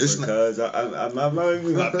going deeper, cuz. My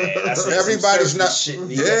bad. Everybody's not.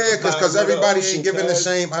 Yeah, because everybody ain't given the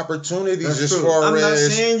same opportunities as far as. I'm not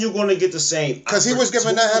saying you're going to get the same. Because he was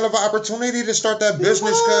given that hell of an opportunity to start that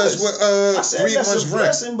business, cuz with 3 months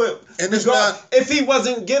rent. But and it's not. If he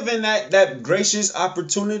wasn't given that gracious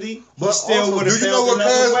opportunity, he still would have failed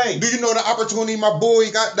another way. Do you know the opportunity my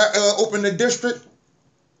boy got that open the district?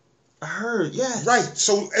 I heard, yes. Right.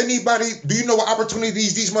 So do you know what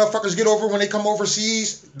opportunities these motherfuckers get over when they come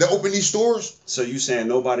overseas to open these stores? So you saying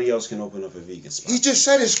nobody else can open up a vegan spot? He just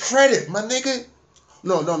said his credit, my nigga.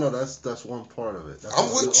 No, that's one part of it. I'm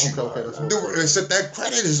with you. Okay, that's one part. That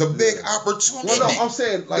credit is a big opportunity. Well, no, I'm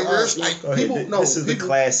saying people. This is the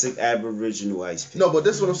classic aboriginal ice pick. No, but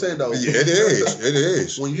this is what I'm saying though. Yeah, it is. It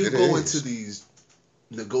is. When you go into these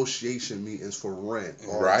negotiation meetings for rent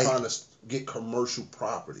or trying to get commercial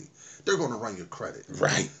property, they're going to run your credit.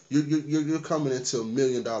 Right. You're coming into $1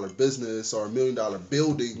 million business or $1 million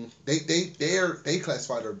building. They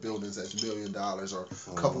classify their buildings as $1 million or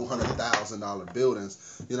a couple $100,000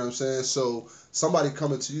 buildings. You know what I'm saying? So somebody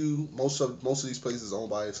coming to you, most of these places owned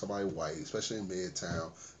by somebody white, especially in Midtown,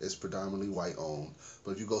 it's predominantly white owned.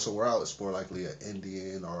 But if you go somewhere else, it's more likely an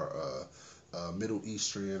Indian or a Middle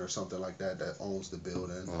Eastern or something like that owns the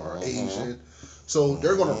building or Asian. So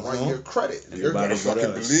they're going to run your credit. They're going to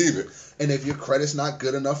fucking believe it. And if your credit's not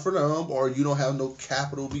good enough for them or you don't have no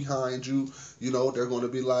capital behind you, you know, they're going to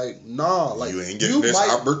be like, nah. Like, you ain't getting this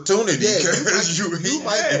opportunity.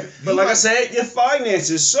 Yeah, but like I said, your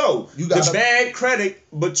finances. So you got the bad credit,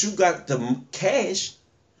 but you got the cash.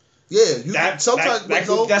 Yeah, sometimes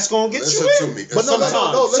that's gonna get you in. To me. But listen,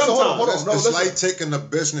 hold on. It's like taking a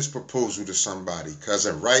business proposal to somebody, cuz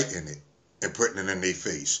and writing it and putting it in their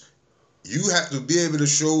face. You have to be able to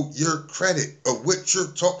show your credit of what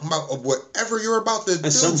you're talking about, of whatever you're about to do.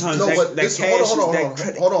 And sometimes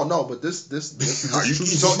hold on. No, but this you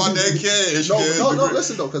keep talking about that cash. No.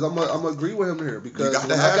 Listen though, because I'm gonna agree with him here because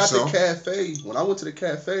when I went to the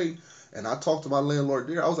cafe. And I talked to my landlord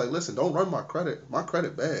there. I was like, listen, don't run my credit. My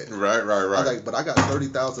credit bad. Right. I was like, but I got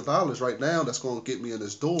 $30,000 right now that's going to get me in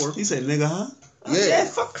this door. He said, nigga, huh? Yeah,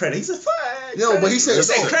 fuck credit. He said, fuck. But he said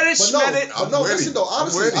credit. Listen though,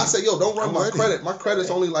 honestly, I said, don't run my credit. My credit's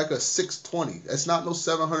only like a 620. It's not no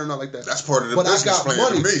 700, not like that. That's part of the business plan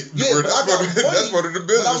to me. Yeah, that's part of the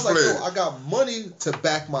business plan. I got money to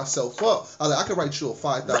back myself up. I was like, I can write you a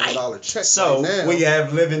 $5,000 check. So right now. we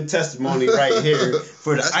have living testimony right here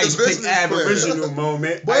for the ice pick aboriginal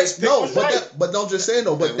moment. But I'm just saying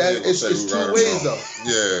though. But that it's 2 ways though.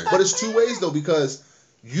 Yeah. But it's 2 ways though because.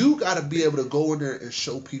 You got to be able to go in there and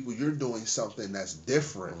show people you're doing something that's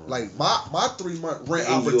different. Like my 3 month rent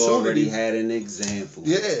opportunity. You already had an example.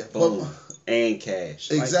 Yeah, and cash.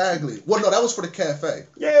 Exactly. Well, no, that was for the cafe.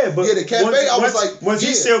 Yeah, but the cafe. I was like, once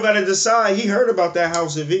he still got to decide. He heard about that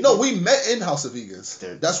House of Vegans. No, we met in House of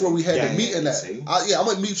Vegans. That's where we had the meeting at. I'm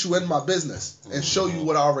gonna meet you in my business and show you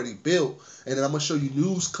what I already built, and then I'm gonna show you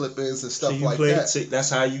news clippings and stuff like that. That's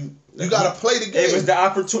how you. You gotta play the game. It was the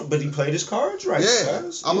opportunity, but he played his cards right. Yeah,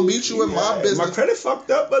 I'm gonna meet you in my business. My credit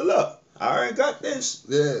fucked up, but look. I already got this.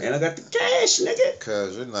 Yeah. And I got the cash, nigga.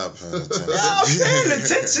 Cause you're not paying attention. I'm paying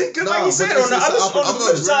attention. Cause like you said, on the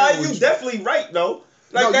flip side, you definitely right though.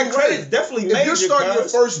 Like that credit definitely major. If you're starting your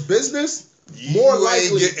first business, more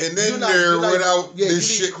likely getting in there without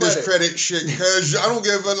this shit, this credit shit. Cause I don't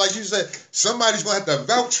give a, like you said, somebody's gonna have to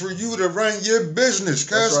vouch for you to run your business.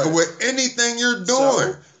 Cause with anything you're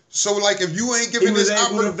doing. So like if you ain't giving this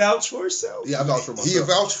opportunity to vouch for himself. Yeah, I vouch for myself. He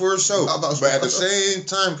vouch for himself. But at the same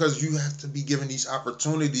time, because you have to be given these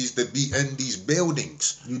opportunities to be in these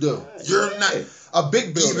buildings. You do. You're not a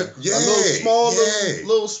big building. A little small,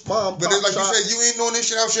 little small. But it's like you said, you ain't doing this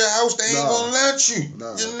shit out your house. They ain't gonna let you.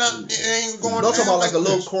 You're not. It ain't going. Don't talk about like a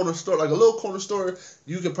little corner store. Like a little corner store,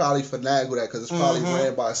 you could probably finagle that because it's probably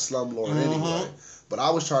ran by a slumlord anyway. But I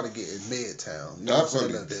was trying to get in Midtown. You know what I'm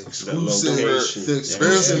saying? The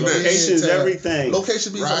exclusive. Location's everything.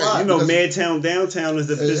 Location means a lot. You know, Midtown, downtown is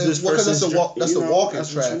the business because that's the walking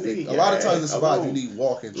traffic. A lot of times in survive, you need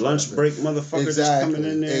walking traffic. Lunch break motherfuckers just coming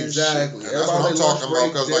in there. Exactly. That's what I'm talking about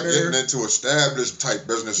because like getting into established type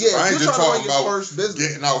businesses. I ain't just talking about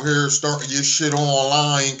getting out here starting your shit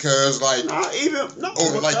online because like like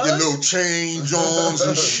your little change ons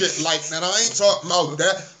and shit like that. I ain't talking about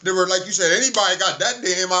that. There were like you said, anybody got that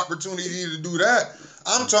damn opportunity to do that.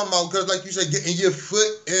 I'm talking about because, like you said, getting your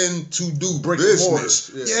foot in to do business.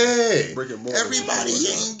 Yeah. Everybody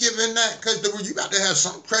ain't giving that because you got to have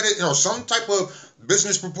some credit, some type of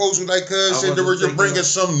business proposal, like you're bringing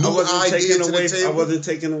some new idea to the table. I wasn't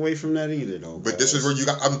taking away from that either, though. But this is where you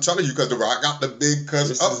got. I'm telling you, because I got the big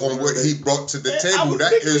cuz up on what he brought to the table.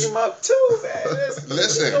 That is him up too, man.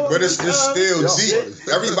 Listen, but it's still deep.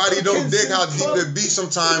 Everybody don't dig how deep it be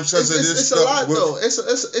sometimes because of this stuff. It's a lot though.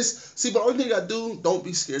 It's see, but the only thing I do, don't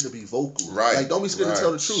be scared to be vocal. Right. Like don't be scared to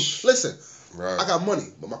tell the truth. Listen, I got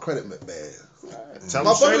money, but my credit bad. Tell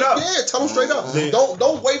him straight up. Yeah, tell him straight up.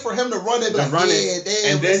 Don't wait for him to run it.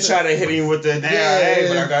 And then try to hit him with the hey,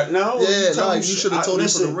 but I got you should have told him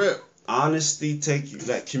from the rip. Honesty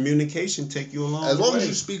communication take you a long way. As long as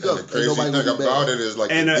you speak up. And the crazy thing about it is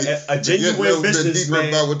like a genuine business deeper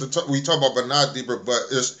about what we talk about, but not deeper. But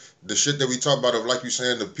it's the shit that we talk about of like you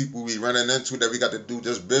saying the people we running into that we got to do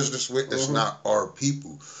this business with. It's not our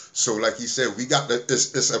people. So like you said, we got to.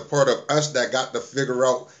 It's a part of us that got to figure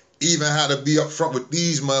out. Even how to be up front with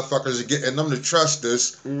these motherfuckers and getting them to trust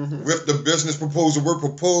us with the business proposal we're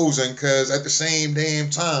proposing, because at the same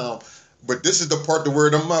damn time, but this is the part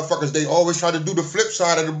where the motherfuckers, they always try to do the flip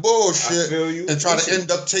side of the bullshit and try to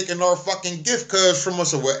end up taking our fucking gift cards from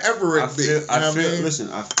us or whatever it be.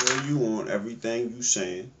 Listen, I feel you on everything you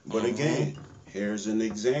saying, but again, here's an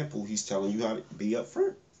example. He's telling you how to be up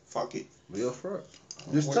front. Fuck it. Be up front.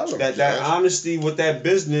 Just tell them. That honesty with that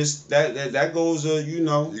business, that goes, you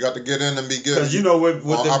got to get in and be good. Because,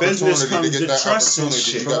 with the business comes the trust and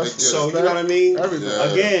shit. So, you know what I mean?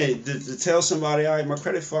 Again, to tell somebody, all right, my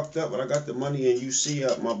credit fucked up, but I got the money, and you see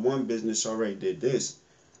my one business already did this.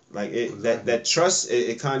 Like, that trust,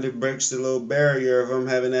 it kind of breaks the little barrier of him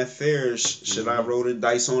having that fear. Should I roll the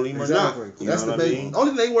dice on him or not? That's the thing.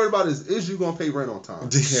 Only thing they worry about is you going to pay rent on time.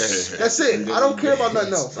 That's it. I don't care about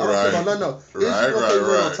nothing else. Is you going to pay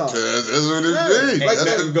rent on time? That's what it is. Ain't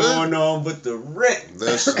nothing going on but the rent. But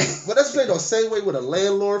that's the thing, though. Same way with a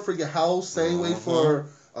landlord for your house, same way for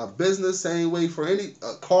a business, same way for any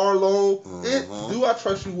car loan. Do I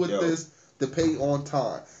trust you with this to pay on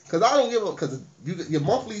time? Because I don't give a... Because your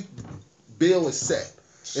monthly bill is set.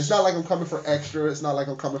 It's not like I'm coming for extra. It's not like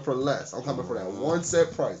I'm coming for less. I'm coming for that one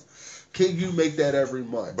set price. Can you make that every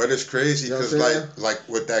month? But it's crazy because like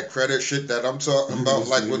with that credit shit that I'm talking about,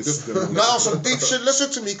 like with this now some deep shit.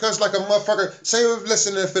 Listen to me, cause like a motherfucker.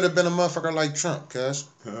 Listen, if it had been a motherfucker like Trump, cuz,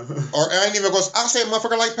 or I ain't even gonna. I'll say a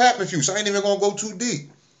motherfucker like Pat Matthews. I ain't even gonna go too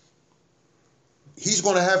deep. He's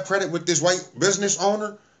gonna have credit with this white business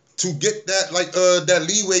owner to get that that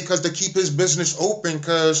leeway, cause to keep his business open,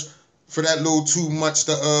 cause for that little too much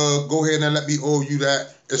to go ahead and let me owe you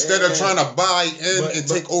that. Instead of trying to buy in and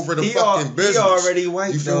take over the fucking business. He already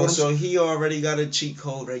white, though, so he already got a cheat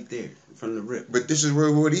code right there from the rip. But this is where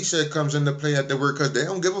what he said comes into play at the word, because they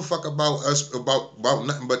don't give a fuck about us, about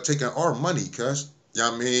nothing but taking our money, cuz. You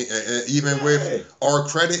know what I mean? And even with our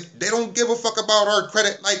credit, they don't give a fuck about our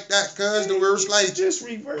credit like that, cuz. The words like... just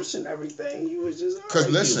reversing everything. You was just... Because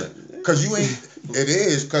listen, because you ain't... It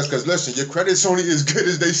is, cause listen, your credit's only as good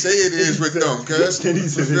as they say it is with them, cuz. You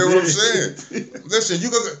feel what I'm saying? Listen,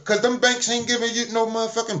 cause them banks ain't giving you no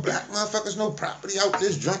motherfucking black motherfuckers no property out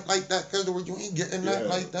this joint like that, cuz you ain't getting that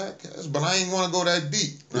like that, cuz. But I ain't gonna go that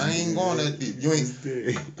deep. I ain't going that deep.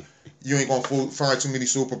 You ain't gonna find too many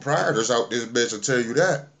sole proprietors out this bitch, I'll tell you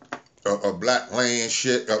that. A black land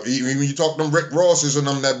shit. Even when you talk to them Rick Rosses and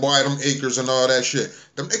them that buy them acres and all that shit.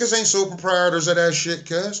 Them niggas ain't sole proprietors of that shit,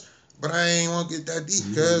 cuz. But I ain't want to get that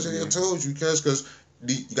deep, cuz. I told you, cuz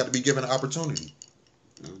you got to be given an opportunity.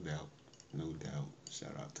 No doubt. No doubt.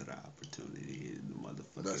 Shout out to the opportunity. The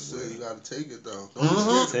motherfucking That's it. You got to take it, though.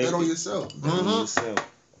 Don't bet on yourself. Bet on yourself.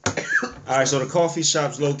 All right, so the coffee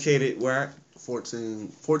shop's located where?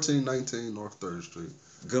 1419 North 3rd Street.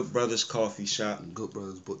 Good Brothers Coffee Shop. Good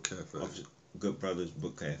Brothers Book Cafe. Good Brothers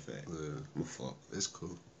Book Cafe. Yeah. Fuck. It's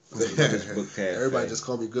cool. Good Brothers Book Cafe. Everybody just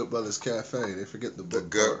call me Good Brothers Cafe. They forget the book. The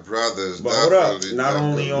Good Brothers. But hold up. Not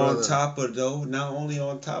only on top of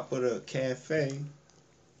the cafe.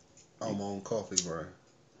 I'm on coffee brand.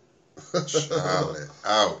 Shout it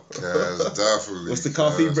out, cuz. Definitely. What's the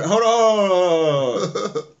coffee brand? Hold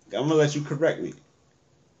on. I'm gonna let you correct me.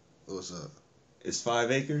 What's up? It's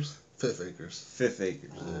 5 acres? 5th Acres. 5th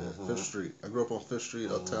Acres. Yeah, 5th Street. I grew up on 5th Street,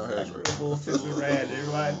 Uptown Harrisburg. I'm on 5th and Rad,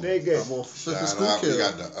 everybody, nigga. I'm on 5th and Shout out, we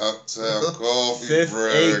got the Uptown Coffee 5th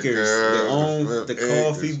brand, Acres. They own the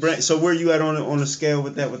coffee brand. So where you at on the scale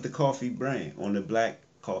with that, with the coffee brand, on the black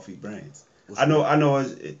coffee brands? I know. I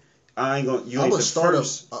ain't gonna. You ain't the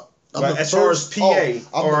first. As far as PA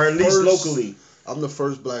or at least locally. I'm the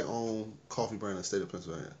first black-owned coffee brand in the state of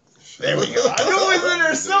Pennsylvania. There we go. I knew it was in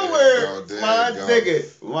there somewhere. My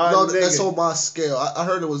nigga. That's on my scale. I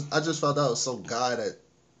heard it was. I just found out it was some guy that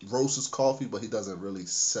roasts his coffee, but he doesn't really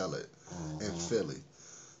sell it in Philly.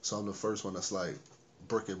 So I'm the first one that's like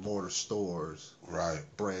brick and mortar stores, right,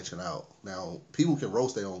 branching out. Now people can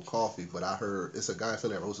roast their own coffee, but I heard it's a guy in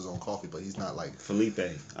Philly that roasts his own coffee, but he's not like Felipe.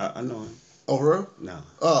 I know him. Oh, real? No.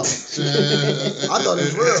 Oh. I thought it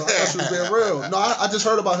was real. I thought she was being real. No, I just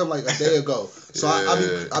heard about him like a day ago. So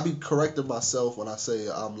I be correcting myself when I say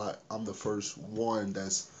I'm the first one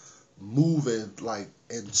that's moving like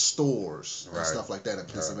in stores and stuff like that in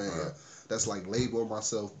Pennsylvania. That's like labeling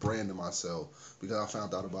myself, branding myself, because I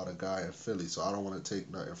found out about a guy in Philly. So I don't want to take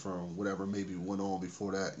nothing from whatever maybe went on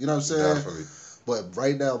before that. You know what I'm saying? Definitely. But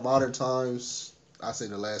right now, modern times, I say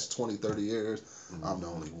the last 20, 30 years, I'm the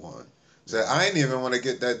only one. So I ain't even want to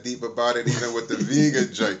get that deep about it, even with the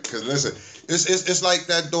vegan joint. Cause listen, it's like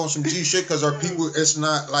that doing some G shit. Cause our people, it's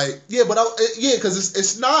not like cause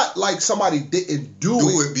it's not like somebody didn't do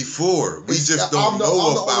it before. We just don't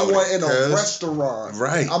know about it. I'm the only one in a restaurant.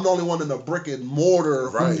 Right. I'm the only one in a brick and mortar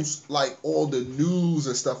who's like all the news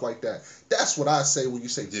and stuff like that. That's what I say when you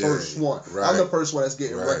say first one. Right. I'm the first one that's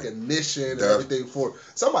getting recognition and everything for it.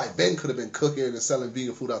 Somebody could have been cooking and selling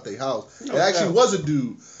vegan food out their house. It actually was a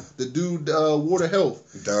dude. The dude, Water Health.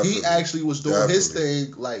 Definitely. He actually was doing his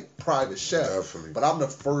thing like private chef. Definitely. But I'm the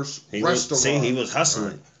first restaurant. He was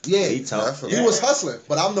hustling. Yeah, he was hustling.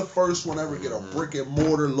 But I'm the first one ever get a brick and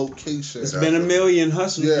mortar location. It's been a million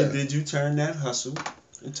hustles. Yeah. But did you turn that hustle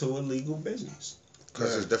into a legal business?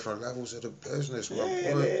 Because there's different levels of the business. Yeah,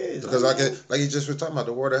 it is. Because like you just were talking about,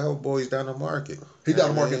 the Water Health boys down the market. He down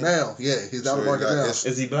the market now. Yeah, he's down the market now.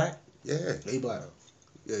 Is he black? Yeah. He black.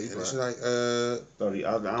 Yeah, he's black. It's like,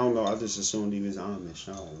 I don't know. I just assumed he was Amish.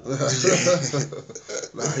 I don't know.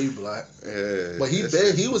 Nah, he black. Yeah. But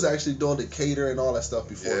he was actually doing the cater and all that stuff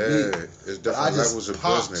before me. Yeah, it's different levels of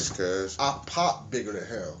business, cuz. I popped bigger than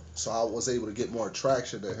him. So I was able to get more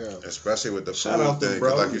attraction than him. Especially with the food thing.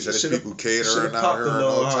 Because like you said, there's people catering out here and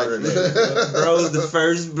all types of shit. Bro's the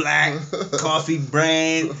first black coffee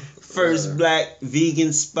brand, first black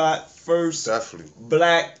vegan spot, first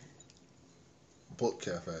black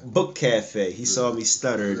Book Cafe. He saw me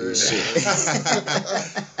stuttering and shit.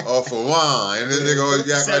 Oh, for wine. And this nigga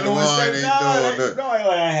always act like the wine ain't doing nothing. No,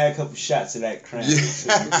 I had a couple shots of that crap.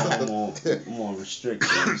 I'm more restricted.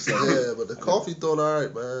 Yeah, but the coffee doing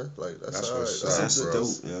alright, man. Like that's alright. That's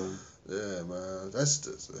dope, yo. Yeah, man.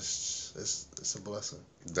 It's a blessing.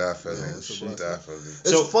 Definitely. Yeah, it's a blessing. Definitely.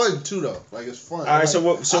 It's fun too, though. Like it's fun. All right,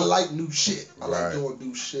 I like new shit. I like doing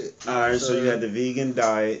new shit. All right, so you had the vegan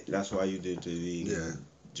diet. That's why you did the vegan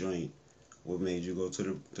joint. What made you go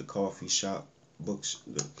to the coffee shop, the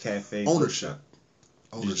cafe? Ownership.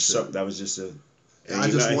 That was just a. I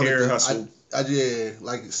just wanted to hustle.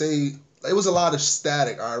 It was a lot of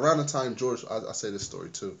static. All right, around the time I say this story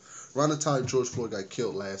too. Around the time George Floyd got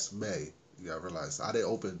killed last May, you gotta realize I didn't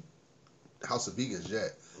open House of Vegans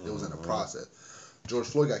yet. It was in the process. George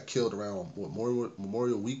Floyd got killed around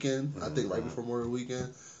Memorial Weekend. I think right before Memorial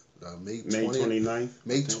Weekend. May 29th.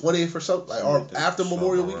 May 20th or something, like, or after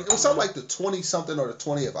Memorial Weekend. It was something like the 20 something or the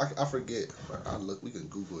 20th. I forget. We can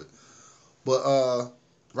Google it. But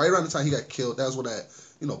right around the time he got killed, that was when that,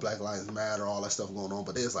 Black Lives Matter, all that stuff going on.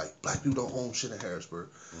 But they was like, black people don't own shit in Harrisburg.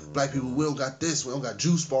 Black people, we don't got this. We don't got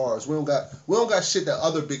juice bars. We don't got shit that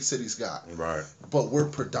other big cities got. Right. But we're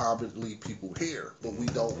predominantly people here, but we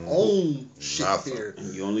don't own shit here.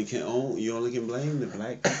 And you only can blame the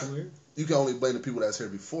black people here. You can only blame the people that's here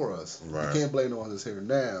before us. Right. You can't blame the ones that's here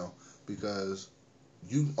now, because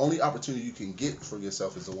only opportunity you can get for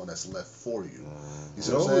yourself is the one that's left for you. You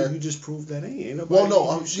see what I'm saying? You just proved that ain't nobody. Well, no,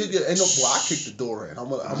 I kicked the door in.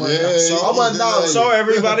 I'm acknowledge. So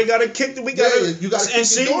everybody got to kick the. We got to. You got to kick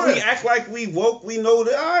the door in. We act like we woke. We know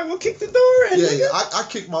that. All right, we'll kick the door in. Yeah. I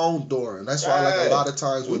kick my own door in. That's why, like, a lot of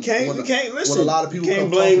times we can't listen. When a lot of people can't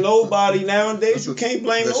blame nobody nowadays. You can't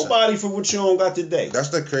blame nobody for what you don't got today. That's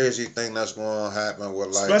the crazy thing that's going to happen with,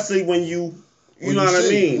 like, especially when you. You know what I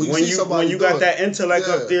mean? When you got that intellect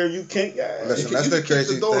up there, you can't. Listen, that's the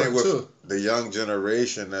crazy thing with the young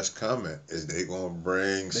generation that's coming, is they gonna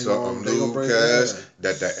bring something new, cause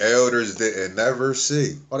that the elders didn't never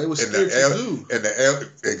see. Oh, they were scared to do. And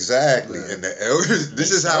exactly. Yeah. And the elders, this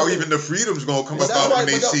is how even the freedom's gonna come about when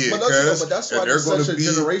they see it, cause but that's why there's such a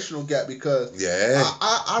generational gap, because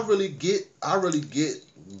I really get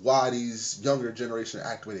why these younger generation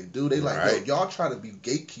act the way they do. They like, yo, y'all try to be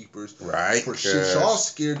gatekeepers for shit y'all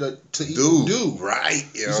scared to even do. Right.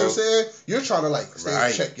 You know what I'm saying? You're trying to, like, stay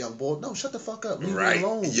in check, young boy. No, shut the fuck up. Leave me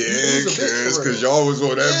alone. Yeah, because y'all was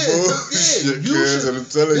on that bullshit.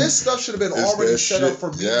 This stuff should have been already set up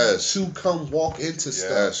for me to come walk into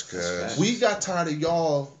stuff. We got tired of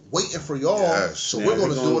y'all waiting for y'all, so we're going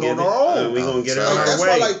to do it on our own. We're going to get it on our way. That's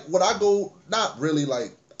why, like, when I go, not really,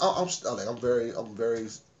 like, I'm very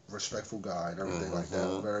respectful guy and everything like that.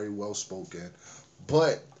 I'm very well spoken,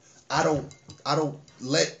 but I don't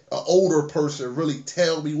let an older person really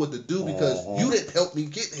tell me what to do, because you didn't help me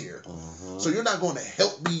get here. So you're not going to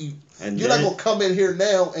help me. You're not going to come in here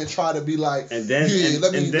now and try to be like, let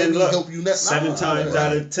me help you next. 7 times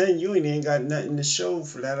out of 10, you ain't got nothing to show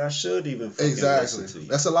for that. I should even listen to you.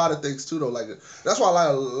 That's a lot of things too, though. Like, that's why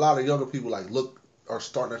a lot of younger people are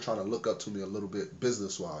starting to try to look up to me a little bit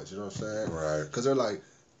business wise. You know what I'm saying? Right. Because they're like,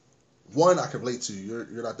 one, I can relate to you.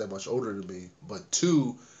 You're not that much older than me. But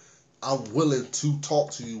two, I'm willing to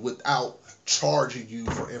talk to you without charging you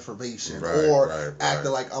for information or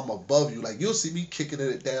acting like I'm above you. Like, you'll see me kicking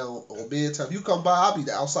it down on bedtime. You come by, I'll be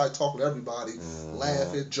outside talking to everybody,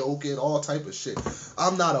 laughing, joking, all type of shit.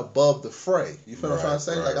 I'm not above the fray. You feel what I'm trying to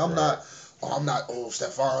say? Like, I'm not,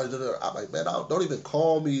 Stefan. I'm like, man, don't even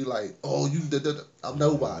call me like, you did. I'm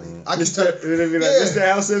nobody. Mr.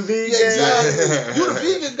 House and Vegan. Yeah, exactly. You the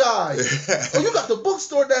vegan guy. You got the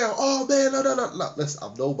bookstore down. Oh man, no. Listen,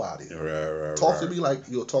 I'm nobody. Talk to me like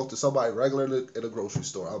you'll talk to somebody regular in a grocery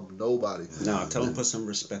store. I'm nobody. Nah, tell him put some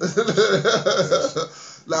respect.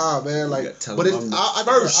 Nah, man, like, but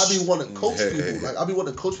I be wanting to coach people. Like, I be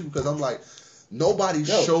wanting to coach people because I'm like, nobody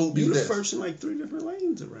showed me this. You the first in like 3 different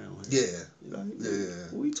lanes around here. Yeah.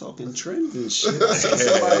 We talking trends and shit.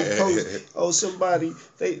 Somebody post. Somebody.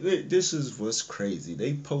 This is what's crazy.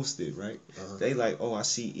 They posted, right? They like, I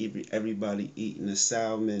see everybody eating a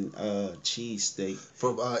salmon cheesesteak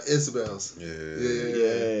from Isabel's. Yeah.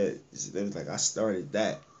 They was like, I started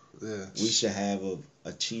that. Yeah. We should have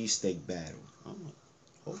a cheesesteak battle. I'm like,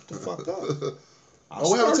 hold the fuck up.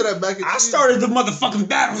 What happened to that mac and cheese? I started the motherfucking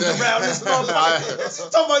battles around this motherfucker.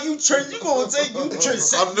 Talking about you gonna take you trend.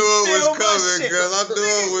 I knew it was coming, cuz. I knew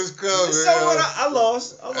it was coming. So what? I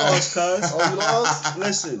lost, cuz. Oh, you lost?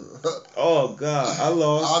 Listen. Oh God, I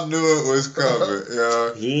lost. I knew it was coming.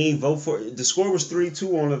 Yeah. He ain't vote for it. The score was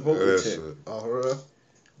 3-2 on the vote tip. Oh, really?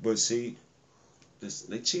 But see,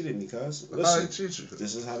 they cheated me, cuz. Listen, how they cheat you?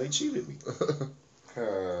 This is how they cheated me.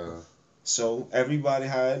 So everybody,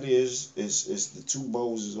 how it is the 2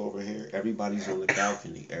 bowls is over here. Everybody's on the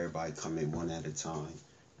balcony. Everybody come in one at a time.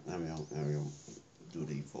 I mean, do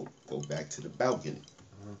they vote? Go back to the balcony.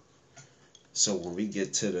 So when we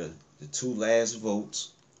get to the 2 last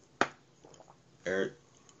votes,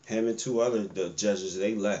 him and 2 other the judges,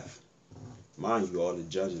 they left. Mind you, all the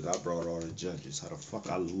judges, I brought all the judges. How the fuck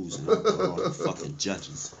I lose and I brought all the fucking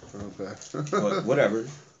judges? Okay. But whatever.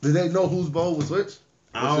 Did they know whose bowl was which?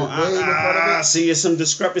 I see some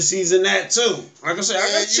discrepancies in that too. Like I said,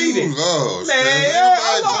 I got cheated. Lost,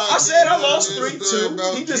 I said I lost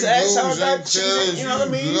 3-2. He just asked how I got cheated. You know what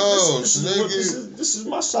I mean? This is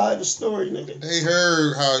my side of the story, nigga. They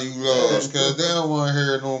heard how you lost, cause they don't want to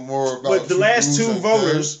hear no more about. But the last 2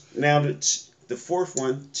 voters, now the 4th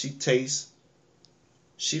one, she tastes.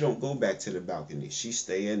 She don't go back to the balcony. She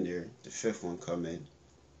stay in there. The fifth one come in.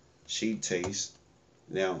 She taste.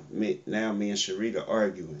 Now me and Sharita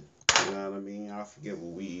arguing. You know what I mean? I forget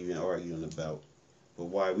what we even arguing about. But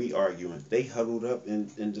why we arguing? They huddled up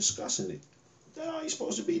and discussing it. They ain't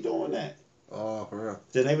supposed to be doing that. Oh, for real.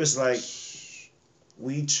 Then they was like,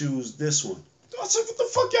 we choose this one. I said, what the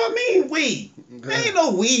fuck y'all mean we? There ain't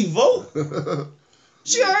no we vote.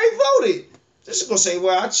 She already voted. This is gonna say,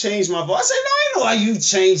 well, I changed my vote. I said, no, I know how you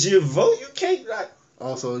change your vote. You can't like.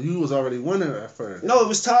 Oh, so you was already winning at first. No, it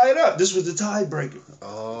was tied up. This was the tiebreaker.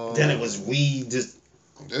 Oh. Then it was we just.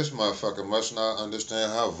 This motherfucker must not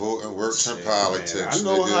understand how voting works in politics. Man, I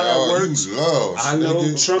know nigga. how that works. You lost, I know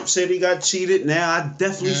nigga. Trump said he got cheated. Now I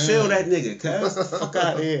definitely feel that nigga. Cuz fuck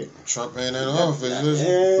out of here. Trump ain't in office.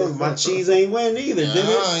 Yeah, my cheese ain't win either, did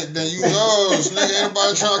it? Then you lost, nigga. Ain't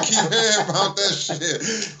nobody trying to keep hearing about that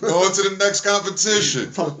shit. Going to the next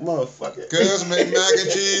competition. Fuck motherfucker. Cuz make mac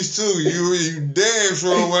and cheese too. You damn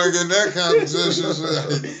sure don't want to get in that competition.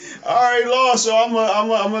 I already lost, so I'm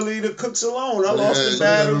gonna leave the cooks alone. I lost the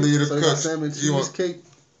battle. So you got salmon cheesecake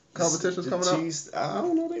competitions coming up? I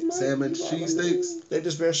don't know. They might. Salmon cheesesteaks? They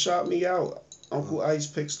just better shout me out. Uncle Ice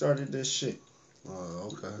Pick started this shit.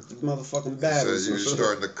 Oh, okay. Motherfucking battles. So you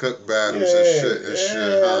starting to cook battles and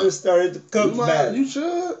shit. Huh? I just started to cook battles. You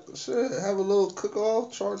should have a little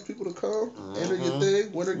cook-off, charge people to come, enter your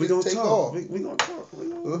thing, winner gets take off. We gonna talk.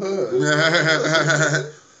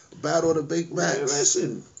 Battle of the Baked Macs. Man,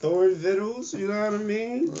 listen, Thor Vittles, you know what I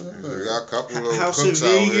mean? We got a couple of House of cooks out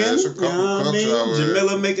Vegan, here. you know what I mean?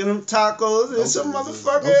 Jamila making them tacos and some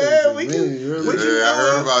motherfucker. Yeah, we can. I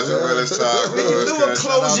heard about Jamila's tacos. We can do a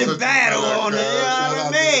closure battle on it, you know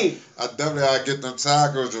what I mean? I definitely gotta get them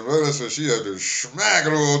tacos. Jamila said she had to smack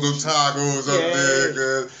all them tacos up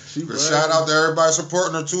there. But shout out to everybody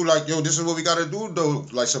supporting her too. Like, yo, this is what we gotta do though.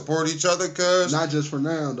 Like, support each other, cuz. Not just for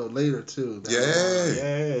now though, later too.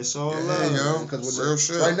 Yeah, it's all love. Yo, because real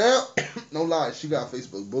shit. Right now, no lie, she got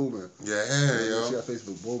Facebook booming. Yeah, yo. She got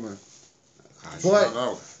Facebook booming. But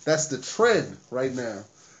that's the trend right now.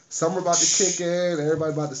 Summer about to kick in.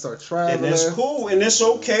 Everybody about to start traveling. And that's cool. And it's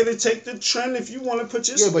okay to take the trend if you want to put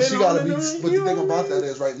your spin but she gotta on be. it. But the thing about that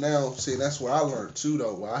is right now. See, that's where I learned too,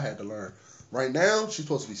 though. What I had to learn. Right now, she's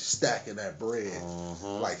supposed to be stacking that bread,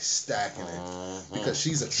 like stacking it, because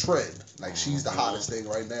she's a trend. Like she's the hottest thing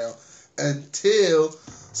right now. Until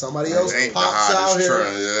somebody else pops out here.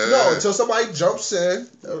 Trend, No, until somebody jumps in.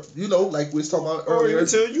 You know, like we was talking about earlier.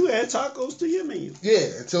 Until you add tacos to your menu.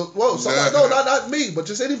 Yeah, until somebody, no, not me, but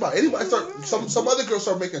just anybody. Anybody start some other girls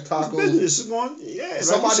start making tacos. Business is going,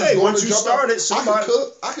 somebody's like going once to you jump started, out. somebody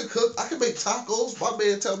I can cook. I can make tacos. My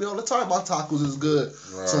man tell me all the time my tacos is good.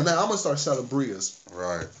 Right. So now I'm gonna start selling brias.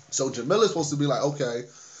 Right. So Jamila's supposed to be like, okay,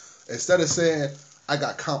 instead of saying I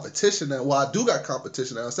got competition now, well, I do got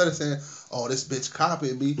competition now. Instead of saying, oh, this bitch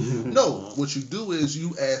copying me, no, what you do is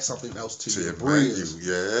you add something else to your brias.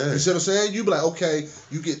 Yeah. You see what I'm saying? You be like, okay,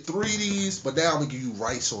 you get 3 of these, but now I'm gonna give you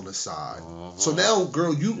rice on the side. So now,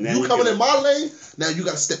 girl, you coming in my lane, now you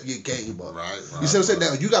gotta step your game up. Right. You see what I'm saying?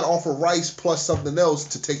 Now you gotta offer rice plus something else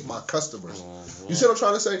to take my customers. You see what I'm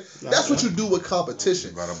trying to say? That's what you do with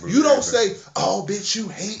competition. You don't say, oh, bitch, you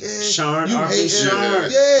hating. You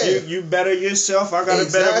hating. Yeah. You better yourself. I gotta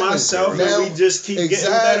better myself. Now, and we just keep getting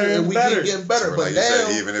better and better. Keep getting better. So but like now,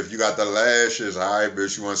 you said, even if you got the lashes, all right,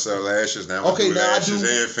 bitch, you want to sell lashes now? Okay, now lashes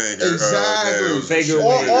and finger. Exactly. Finger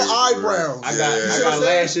or waves. Eyebrows. I got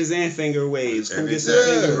lashes and finger waves. Come get some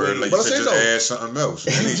finger waves. Like, you just add something else.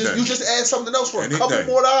 You just add something else for a couple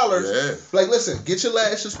more dollars. Yeah. Like, listen, get your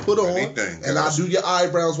lashes put on, and I'll do your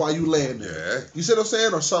eyebrows while you laying there. Yeah. You see what I'm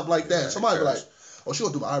saying? Or something like that. Somebody be like, oh, she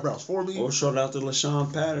gonna do my eyebrows for me? Or shout out to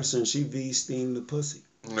LaShawn Patterson. She V-steamed the pussy.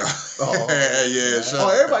 No.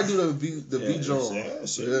 Everybody do the V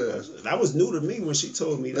Jones. That was new to me when she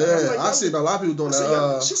told me that. Yeah, I seen a lot of people doing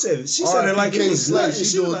that. She said it like it was nothing.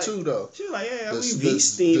 She do it too though. She was like, yeah, we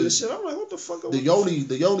V-steam and shit. I'm like, what the fuck? The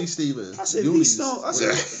yoni steaming. I said V-steam. I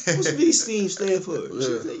said, what's V-steam stand for? She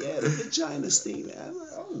said, the vagina steaming. I'm like,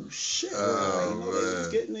 oh shit. They was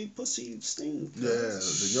getting their pussy steamed. Yeah,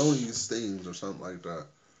 the yoni steams or something like that.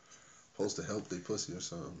 Supposed to help their pussy or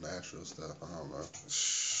something, natural stuff. I don't know.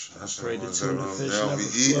 I pray the tuna fish never be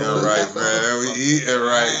eating right, man. We eating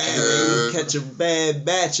right. Catch a bad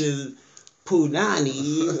batch of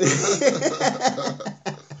punani.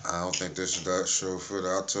 I don't think this is that show for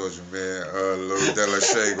that. I told you, man. Lil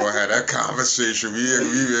Delashay gonna have that conversation. We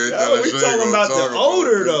talking about the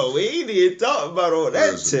older though. We ain't even talking about all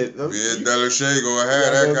that tip. Me and Delashay gonna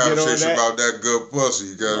have that conversation about that good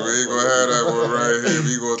pussy. Cause we ain't gonna have that one right here.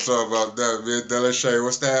 We gonna talk about that. Me and Delashay.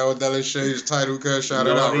 What's that old Delashay's title? Cause shout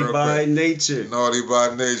it out real quick. Naughty by Nature. Naughty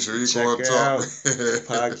by Nature. We Check gonna it talk.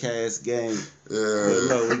 out. Podcast game. Yeah. But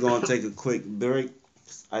look, we're gonna take a quick break.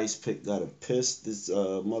 Ice Pick got a piss this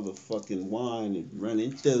motherfucking wine and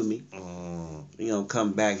running through me. We gonna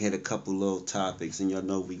come back, hit a couple little topics, and y'all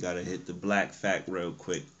know we gotta hit the black fact real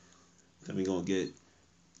quick. Then we gonna get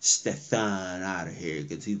Stefan out of here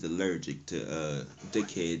because he's allergic to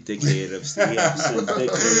dickhead upstairs.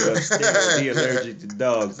 Dickhead upstairs. He allergic to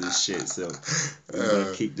dogs and shit. So we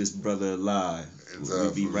gonna keep this brother alive.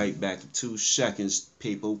 We'll be right back in 2 seconds,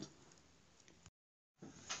 people.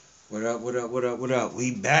 What up?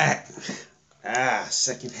 We back.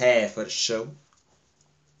 Second half of the show.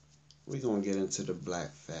 We gonna get into the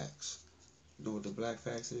black facts. You know what the black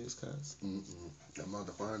facts is, cuz? I'm about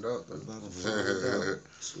to find out.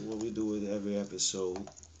 So what we do with every episode,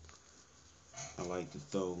 I like to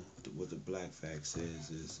throw what the black facts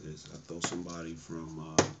is I throw somebody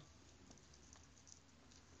from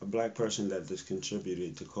a black person that just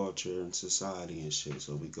contributed to culture and society and shit.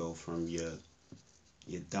 So we go from your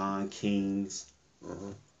Don Kings,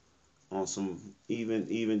 on some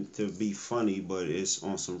even to be funny, but it's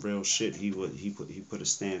on some real shit. He put a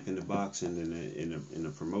stamp in the boxing in a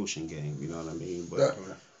promotion game. You know what I mean? But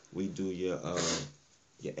definitely. We do your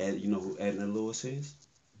Ed, you know who Edna Lewis is?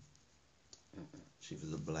 She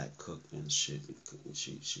was a black cook and shit.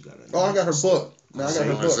 She got a. I got her book. No, I got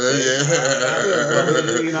her book.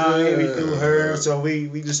 Yeah. You know what I mean? We threw her, so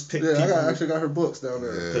we just picked. Yeah, I actually got her books down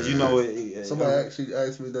there. Because you know somebody actually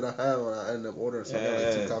asked me that I have one. I ended up ordering, so I got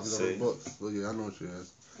like 2 copies of her books. Well, yeah, I know what she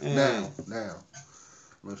is. Now.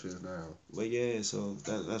 I know she is now. But yeah, so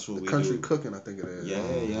that's what we do. Country cooking, I think it is. Yeah.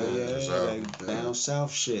 Like down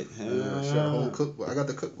south shit. She got a whole cookbook. I got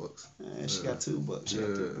the cookbooks. Yeah, she got 2 books. She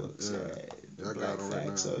got 2 books. Yeah, I got them right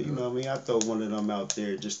now. So you know what I mean? I throw one of them out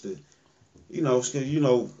there just to, because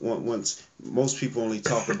once most people only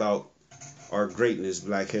talk about our greatness,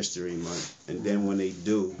 Black History Month, and then when they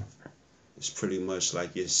do, it's pretty much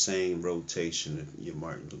like your same rotation of your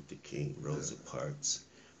Martin Luther King, Rosa Parks.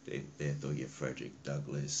 They throw your Frederick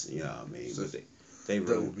Douglass, you know what I mean? But they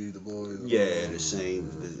W.B. Du Bois. Yeah, the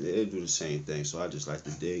same. They do the same thing. So I just like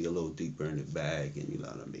to dig a little deeper in the bag, and you know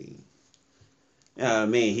what I mean. You know what I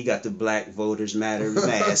mean? He got the Black Voters Matter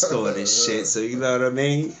mask on and shit. So you know what I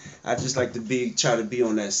mean? I just like to try to be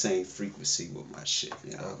on that same frequency with my shit.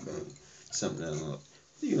 You know what I mean? Something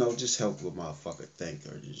that'll, just help with motherfucker think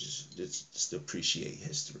or just appreciate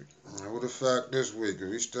history. What the fact this week?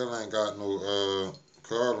 We still ain't got no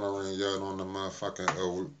Carlin ring yet on the motherfucking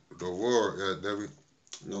the award yet, did we?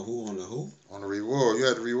 No, who on the who? On the reward. You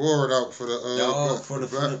had the reward out for the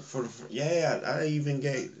I even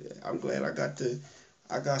gave. I'm glad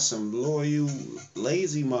I got some loyal,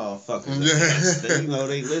 lazy motherfuckers.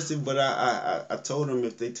 They listed, but I told them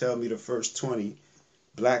if they tell me the first 20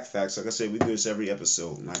 black facts, like I said, we do this every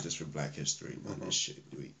episode, not just for Black History, but this shit,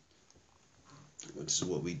 this is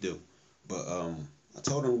what we do. But I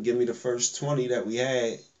told them give me the first 20 that we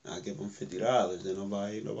had. I give them $50. Then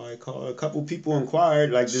nobody called. A couple people inquired,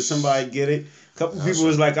 like, did somebody get it? A couple people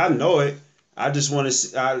was like, I know it. I just want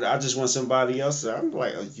somebody else. I'm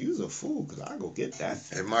like, oh, you's a fool, because I go get that.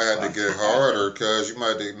 It might have to get harder, because you might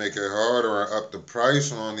have to make it harder and up the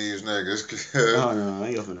price on these niggas. No, I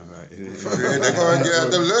ain't upping it right. They're going to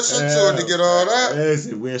have to listen to it to get all that.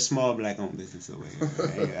 Listen, we're a small black-owned business over here.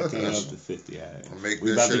 I can't up to 50.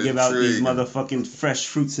 We about to give out these motherfucking fresh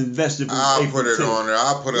fruits and vegetables. I'll put it on there.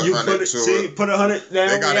 I'll put 100 to it. Put 100.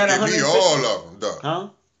 They got to give me all of them, though. Huh?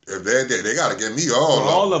 If they gotta give me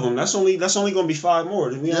all of them. That's only gonna be 5 more.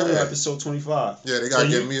 We only episode 25. Yeah, they gotta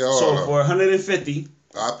give me all. So for 150,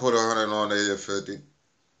 I put 100 on there at 50.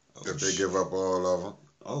 If they give up all of them.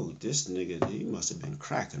 Oh, this nigga, he must have been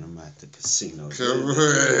cracking them at the casino.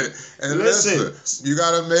 And listen, you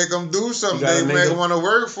gotta make them do something they may want to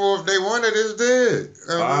work for. If they want it, it's dead.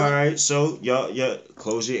 All right, so y'all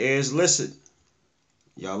close your ears. Listen.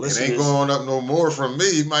 Y'all listen. It ain't going up no more from me.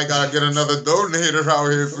 You might gotta get another donator out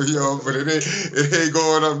here for y'all, but it ain't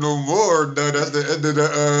going up no more. That's the end of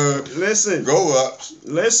the listen go ups.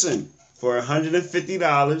 Listen, for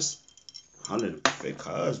 $150, 150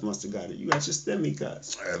 cuz must have got it. You got your STEMI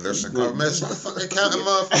cuz. Hey, listen, man, stop fucking counting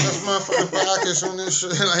motherfucking pockets on this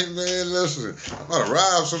shit. Like, man, listen, I'm about to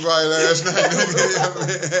rob somebody last night.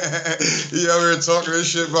 Nigga. You over here talking this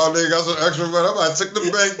shit about nigga got some extra money. I'm about to take the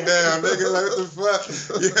bank down, nigga. Like, what the fuck?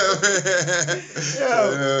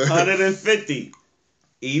 Yo, 150.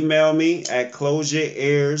 Email me at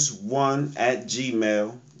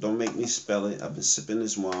closeyourairs1@gmail. Don't make me spell it. I've been sipping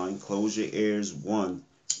this wine. Closeyourairs1,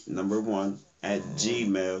 number 1, at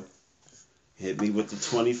Gmail. Hit me with the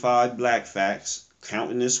 25 black facts.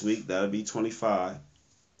 Counting this week, that'll be 25.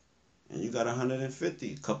 And you got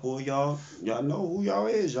 150. A couple of y'all know who y'all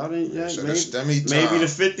is. Y'all didn't. Maybe the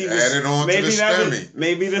 50 was. Added on maybe to the STEMI.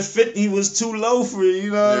 Maybe the 50 was too low for you.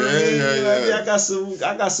 You know what I mean? Yeah. I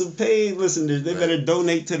got some paid listeners. They better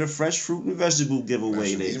donate to the fresh fruit and vegetable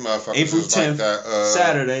giveaway. These motherfuckers April 10th, like that,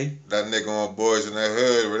 Saturday. That nigga on Boys in the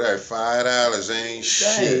Hood with that $5 ain't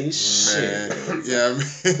shit. Man. Yeah,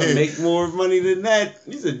 I mean, make more money than that.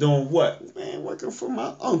 He said, doing what? Man, working for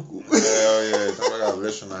my uncle. Hell yeah. I gotta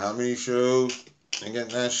listen to how many shows and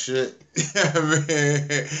getting that shit.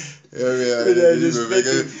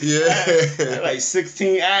 Yeah. Like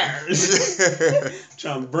 16 hours.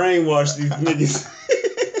 Trying to brainwash these niggas.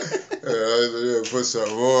 Put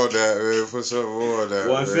something on that, man. Put something on that.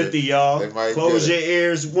 150, man. y'all. Close your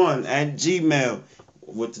ears 1@gmail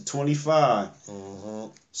with the 25. Mm-hmm.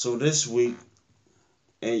 So this week,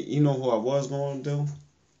 and you know who I was going to do?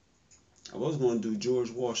 I was going to do George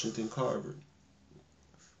Washington Carver.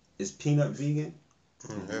 Is Peanut vegan?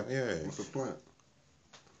 Yeah. What's the plan?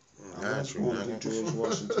 I was going to do George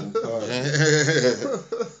Washington Carver.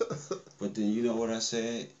 But then you know what I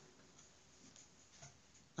said?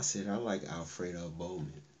 I said I like Alfredo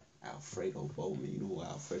Bowman. Alfredo Bowman. You know who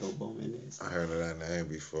Alfredo Bowman is? I heard of that name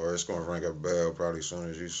before. It's going to ring a bell probably as soon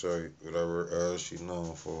as you say whatever else she's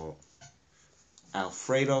known for.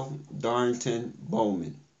 Alfredo Darrington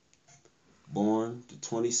Bowman. Born the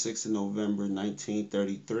 26th of November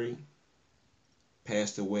 1933.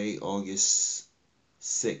 Passed away August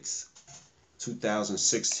 6,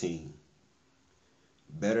 2016.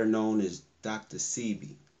 Better known as Dr.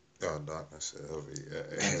 Sebi. Oh, Dr.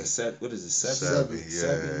 Sebi, What is it? Sebi,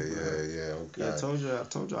 yeah. Okay. Yeah, I told you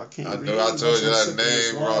I can't read. I told you that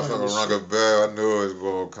name, motherfucker, rung a bell. I knew it was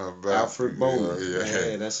going to come back. Alfred Bowman.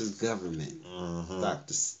 Yeah, that's his government. Mm-hmm.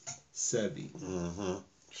 Dr. Sebi. Mm-hmm.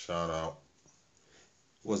 Shout out.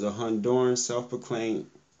 Was a Honduran self-proclaimed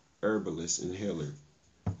herbalist and healer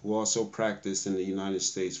who also practiced in the United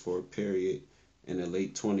States for a period in the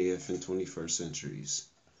late 20th and 21st centuries.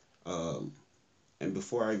 And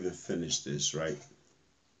before I even finish this, right?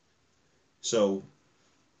 So,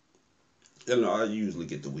 you know, I usually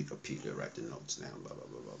get the Wikipedia, write the notes down, blah, blah,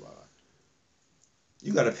 blah, blah, blah.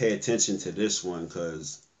 You got to pay attention to this one,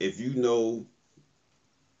 because if you know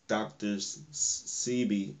Dr.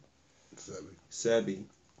 Sebi,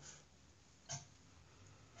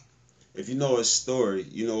 if you know his story,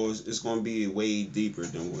 you know it's going to be way deeper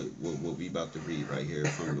than what we about to read right here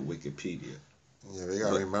from the Wikipedia. Yeah, they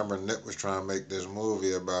got to remember Nip was trying to make this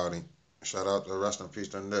movie about him. Shout out to rest in peace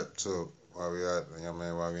to Nip, too, while we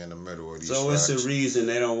in the middle of these So facts. it's a reason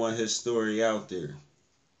they don't want his story out there.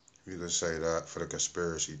 You could say that for the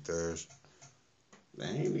conspiracy theorists. They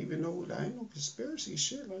ain't even know. I ain't no conspiracy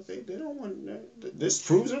shit. Like they don't want that. This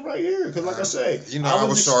proves it right here. Because like I say, you know, I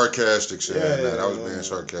was sarcastic saying that. I was being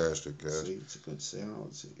sarcastic, guys. See, it's a good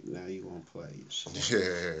sound. Now you gonna play your shit.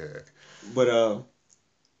 Yeah. But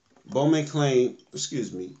Bowman claimed,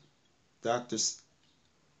 Dr.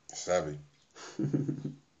 Savvy.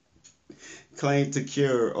 claimed to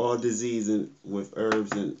cure all disease with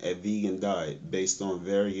herbs and a vegan diet based on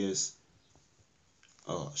various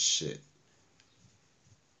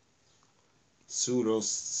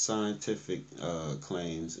pseudoscientific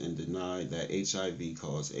claims, and denied that HIV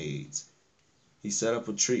caused AIDS. He set up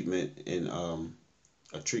a treatment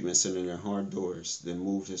center in Honduras, then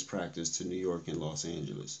moved his practice to New York and Los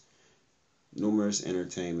Angeles. Numerous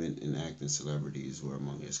entertainment and acting celebrities were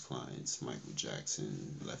among his clients: Michael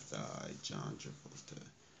Jackson, Left Eye, John Travolta.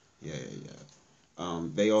 Yeah.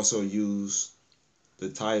 They also used the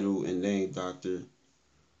title and name Dr.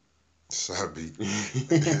 Sabi.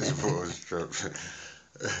 His voice tripping.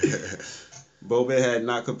 Bowman had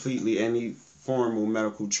not completely any formal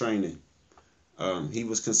medical training. He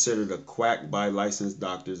was considered a quack by licensed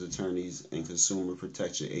doctors, attorneys, and consumer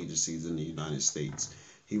protection agencies in the United States.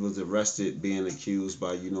 He was arrested, being accused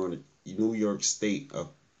by New York State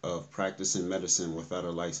of practicing medicine without a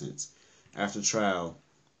license. After trial,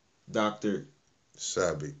 Dr.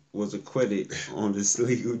 Sabi was acquitted on this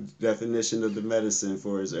legal definition of the medicine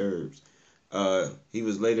for his herbs. He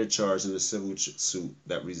was later charged in a civil suit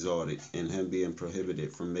that resulted in him being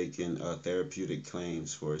prohibited from making therapeutic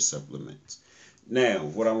claims for his supplements. Now,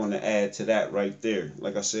 what I want to add to that right there,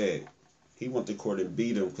 like I said, he went to court and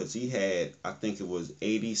beat him because he had, I think it was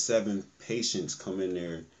 87 patients come in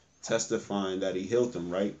there testifying that he healed them,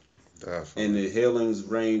 right? Definitely. And the healings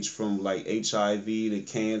range from like HIV to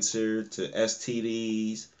cancer to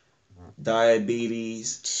STDs,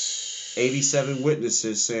 diabetes. 87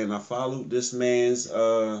 witnesses saying I followed this man's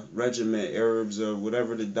regimen, herbs or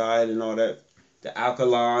whatever, the diet and all that, the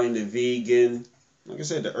alkaline, the vegan, like I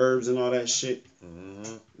said, the herbs and all that shit.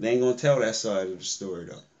 Mm-hmm. They ain't gonna tell that side of the story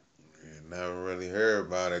though. Never really heard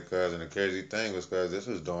about it, cuz, and the crazy thing was, cuz, this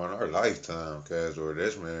was during our lifetime, cuz, where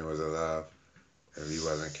this man was alive, if he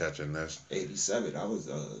wasn't catching this. 87, I was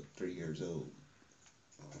 3 years old.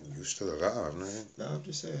 You still alive, man. No, I'm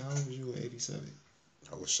just saying, how old was you at 87?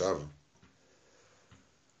 I was 7.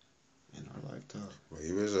 In our lifetime. Well,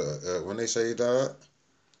 he was, when they say he died?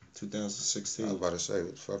 2016. I was about to say,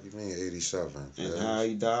 what the fuck you mean 87? And how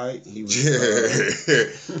he died? He was. Yeah.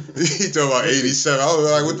 He talking about 87. I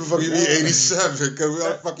was like, what the fuck you mean 87? Cause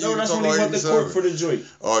what the fuck you that's talking when he about went to court for the joint.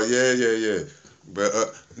 Oh yeah. But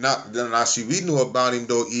now see, we knew about him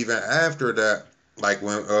though even after that. Like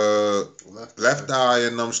when Left Eye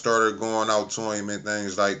and them started going out to him and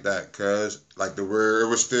things like that, cause like it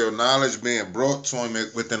was still knowledge being brought to him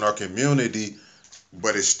within our community,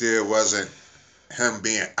 but it still wasn't him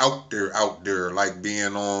being out there, like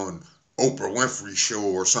being on Oprah Winfrey show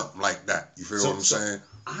or something like that. You feel what I'm saying?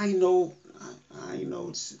 I know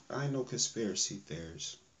conspiracy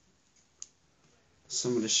theories.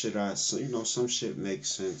 Some of the shit some shit makes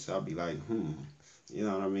sense. I'll be like, you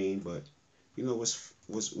know what I mean? But you know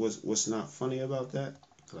what's not funny about that?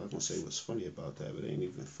 Cause I was gonna say what's funny about that, but it ain't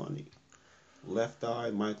even funny. Left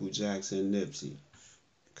Eye, Michael Jackson, Nipsey.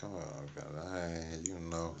 Come on, you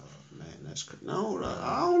know. Oh, man, that's crazy. No,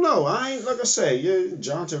 I don't know. I ain't, like I say, yeah,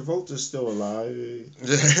 John Travolta's still alive.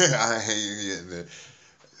 Yeah, I ain't getting it.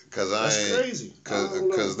 That's crazy.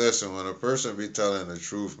 Cause listen, when a person be telling the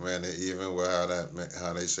truth, man, even with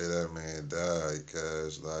how they say that man died,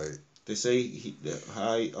 cause like they say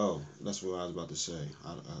that's what I was about to say.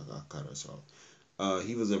 I cut us off.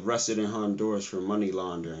 He was arrested in Honduras for money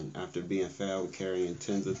laundering after being found carrying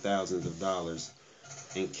tens of thousands of dollars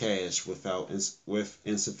in cash with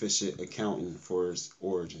insufficient accounting for his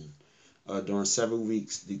origin. During several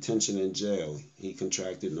weeks detention in jail, he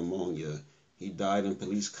contracted pneumonia. He died in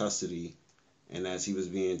police custody, and as he was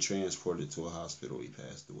being transported to a hospital, he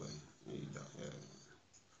passed away. And he died. Yeah.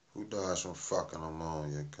 Who dies from fucking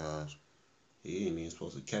pneumonia, cuz? He ain't even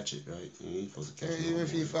supposed to catch it, right? He ain't supposed to catch it. Even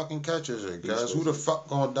if he fucking catches it, cuz. Who the fuck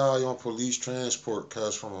gonna die on police transport,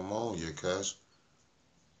 cuz, from pneumonia, cuz?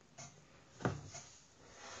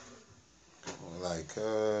 Like,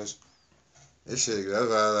 cuz. This shit, that's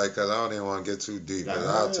why I like, cuz I don't even want to get too deep. Like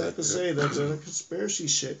I could say that's a conspiracy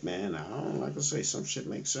shit, man. I don't like to say some shit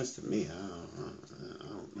makes sense to me. I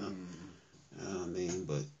don't know. You know what I mean?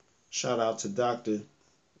 But shout out to Dr.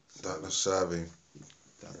 Savvy.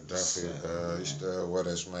 Definitely, he's still with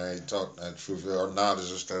us, man. He talking that truth. Our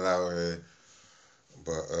knowledge is still out here.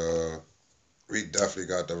 But we definitely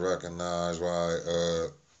got to recognize why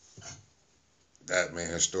that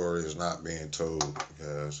man's story is not being told,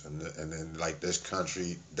 because and then like this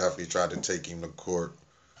country definitely tried to take him to court.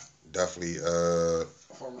 Definitely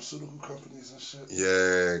pharmaceutical companies and shit.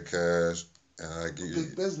 Yeah, cause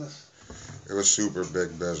big business. It was super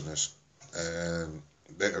big business, and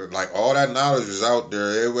like all that knowledge was out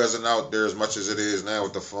there. It wasn't out there as much as it is now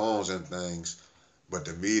with the phones and things. But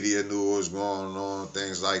the media knew what was going on,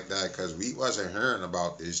 things like that, because we wasn't hearing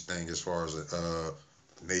about this thing as far as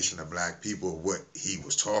nation of black people, what he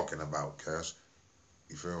was talking about, cuz.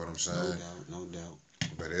 You feel what I'm saying? No doubt.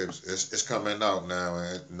 But it's coming out now,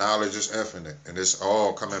 and knowledge is infinite, and it's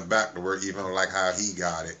all coming back to where even like how he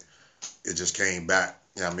got it, it just came back.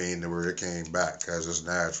 You know what I mean? To where it came back, cuz it's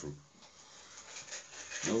natural.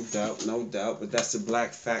 No doubt. But that's the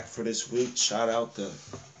black fact for this week. Shout out to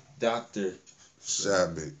Dr.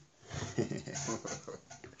 Sabbath.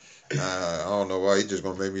 I don't know why he just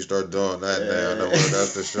gonna make me start doing that now. I know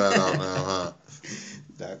that's the shout out now, huh?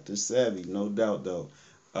 Dr. Savvy, no doubt though.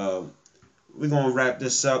 We're gonna wrap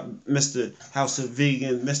this up. Mr. House of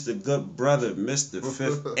Vegan, Mr. Good Brother, Mr.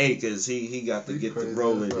 Fifth Acres. He got to get the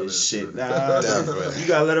rolling this shit. Nah, you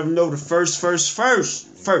gotta let him know the first. You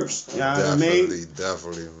know what I mean?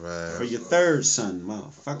 Definitely, man. For your third son,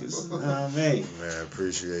 motherfuckers. You know what I mean? Man,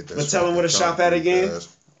 appreciate that. But tell him where to shop at again.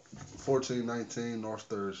 1419 North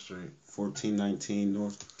 3rd Street. 1419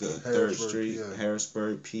 North 3rd Street, PA.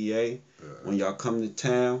 Harrisburg, PA. Yeah. When y'all come to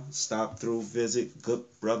town, stop through, visit Good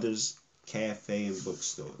Brothers Cafe and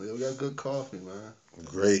Bookstore. Yeah, we got good coffee, man.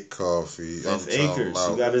 Great coffee. Jeff Akers,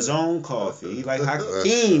 he got his own coffee. He like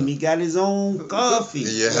Hakeem, he got his own coffee.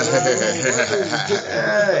 Yeah.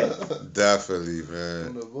 Definitely, man.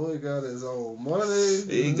 And the boy got his own money.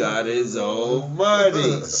 He got his own money.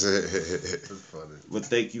 It's funny. But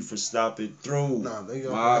thank you for stopping through. Nah, thank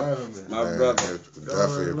you for having me. My brother.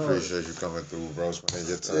 Definitely appreciate you coming through, bro. Spending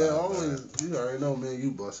your time. Yeah, always. You already know, man.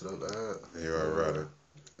 You busted up that. You already.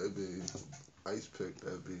 It'd be ice pick.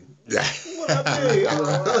 That'd be. Yeah. What I mean?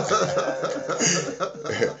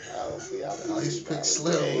 Ice pick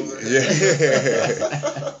slim. Yeah.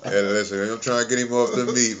 Hey, listen, I'm trying to get him off the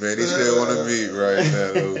meat, man. He still want to meat right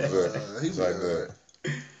now. He's like that.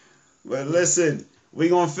 But listen, we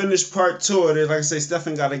gonna finish part 2 of it. Like I say,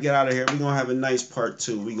 Stefan gotta get out of here. We gonna have a nice part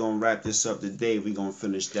 2. We gonna wrap this up today. We gonna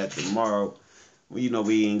finish that tomorrow. Well, you know,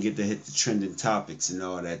 we ain't get to hit the trending topics and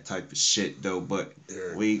all that type of shit though, but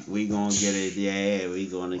we gonna get it. Yeah, we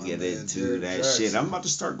gonna get into that Jackson. Shit. I'm about to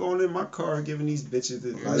start going in my car, giving these bitches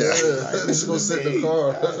the let's go sit in the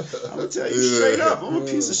car. I'm gonna tell you straight up, I'm a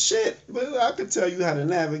piece of shit, but I can tell you how to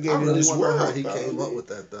navigate in this world. How he came up with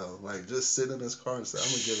that though, like just sit in his car and say, "I'm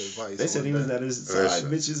gonna give advice." They said he was at his side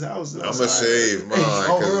bitch's house. I'm gonna save mine,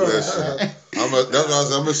 cause listen, I'm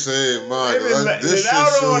gonna save mine. This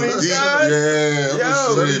shit's so deep, yeah.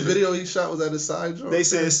 Yo, the video he shot was at his side joint. They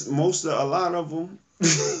said a lot of them. So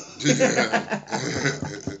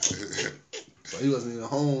he wasn't even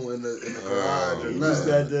home in the garage or nothing. He just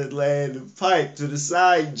got that laying the pipe to the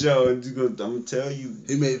side joint. I'm gonna tell you.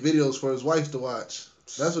 He made videos for his wife to watch.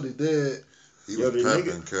 That's what he did.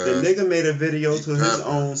 The nigga made a video to his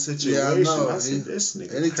own situation. Yeah, I know. I said, this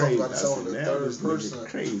nigga and he crazy. talked about himself in the third person.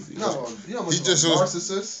 Crazy. No, he just was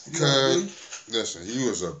narcissist. Listen, he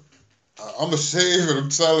was a. I'm gonna save it. I'm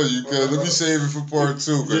telling you, cause let me save it for part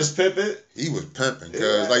 2. Just pimp it. He was pimping,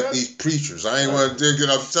 cause like these preachers. I ain't want to dig it.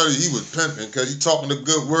 I'm telling you, he was pimping, cause he talking a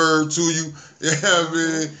good word to you. Yeah, I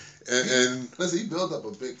mean, and listen, he built up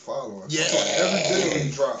a big following. Yeah, every video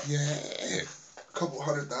he dropped. Yeah, a couple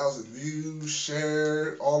 100,000 views,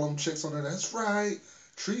 shared. All them chicks on there. That's right.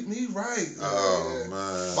 Treat me right. Oh,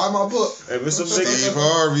 man. Buy my book. Hey, Steve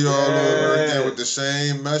Harvey all over again with the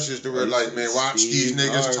same message to where, like, man, watch these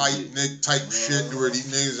niggas type shit to where these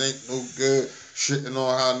niggas ain't no good. Shitting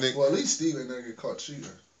on how niggas. Well, at least Steve ain't never get caught cheating.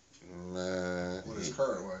 Man. With his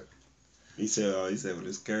current wife. He said with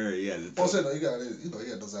his current, he had to. Well, no, he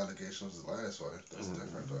had those allegations with his last wife. That's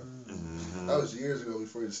different, though. Mm-hmm. That was years ago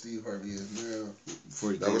before the Steve Harvey is now.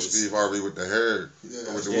 That was Steve Harvey with the hair.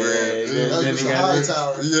 Yeah. With the weird. That was just a high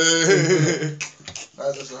tower. Yeah.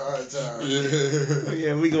 That's just a high tower.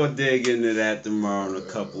 Yeah, we gonna dig into that tomorrow and a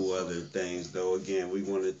couple other things, though. Again, we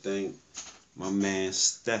want to thank my man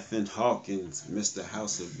Stefan Hawkins, Mr.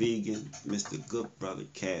 House of Vegan, Mr. Good Brother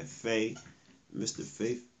Cafe, Mr.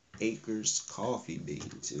 Faith Acres Coffee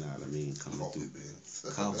Beans, you know what I mean? Coffee beans,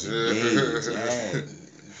 yeah.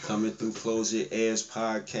 Coming through Close Your Ears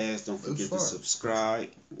podcast. Don't forget to subscribe.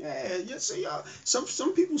 Yeah, you see y'all.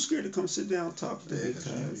 Some people scared to come sit down and talk to me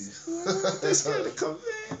because they scared to come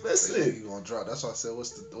in. Listen, you gonna drop. That's why I said,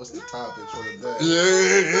 what's the topic for the day?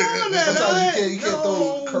 Yeah. Sometimes you can't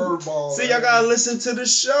throw curveballs. See, y'all gotta listen to the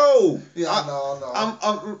show. Yeah,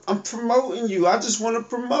 no. I'm promoting you. I just want to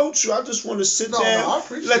promote you. I just want to sit down. I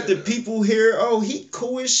appreciate let the people hear. Oh, he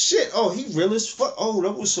cool as shit. Oh, he real as fuck. Oh,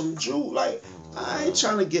 that was some jewel. Like, I ain't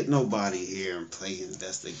trying to get nobody here and play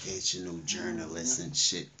investigational journalists and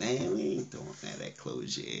shit. Man, we ain't doing that at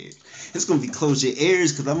Close Your Ears. It's going to be Close Your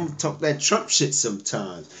Ears because I'm going to talk that Trump shit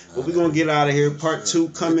sometimes. But we're going to get out of here. Part 2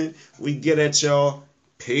 coming. We get at y'all.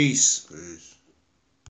 Peace.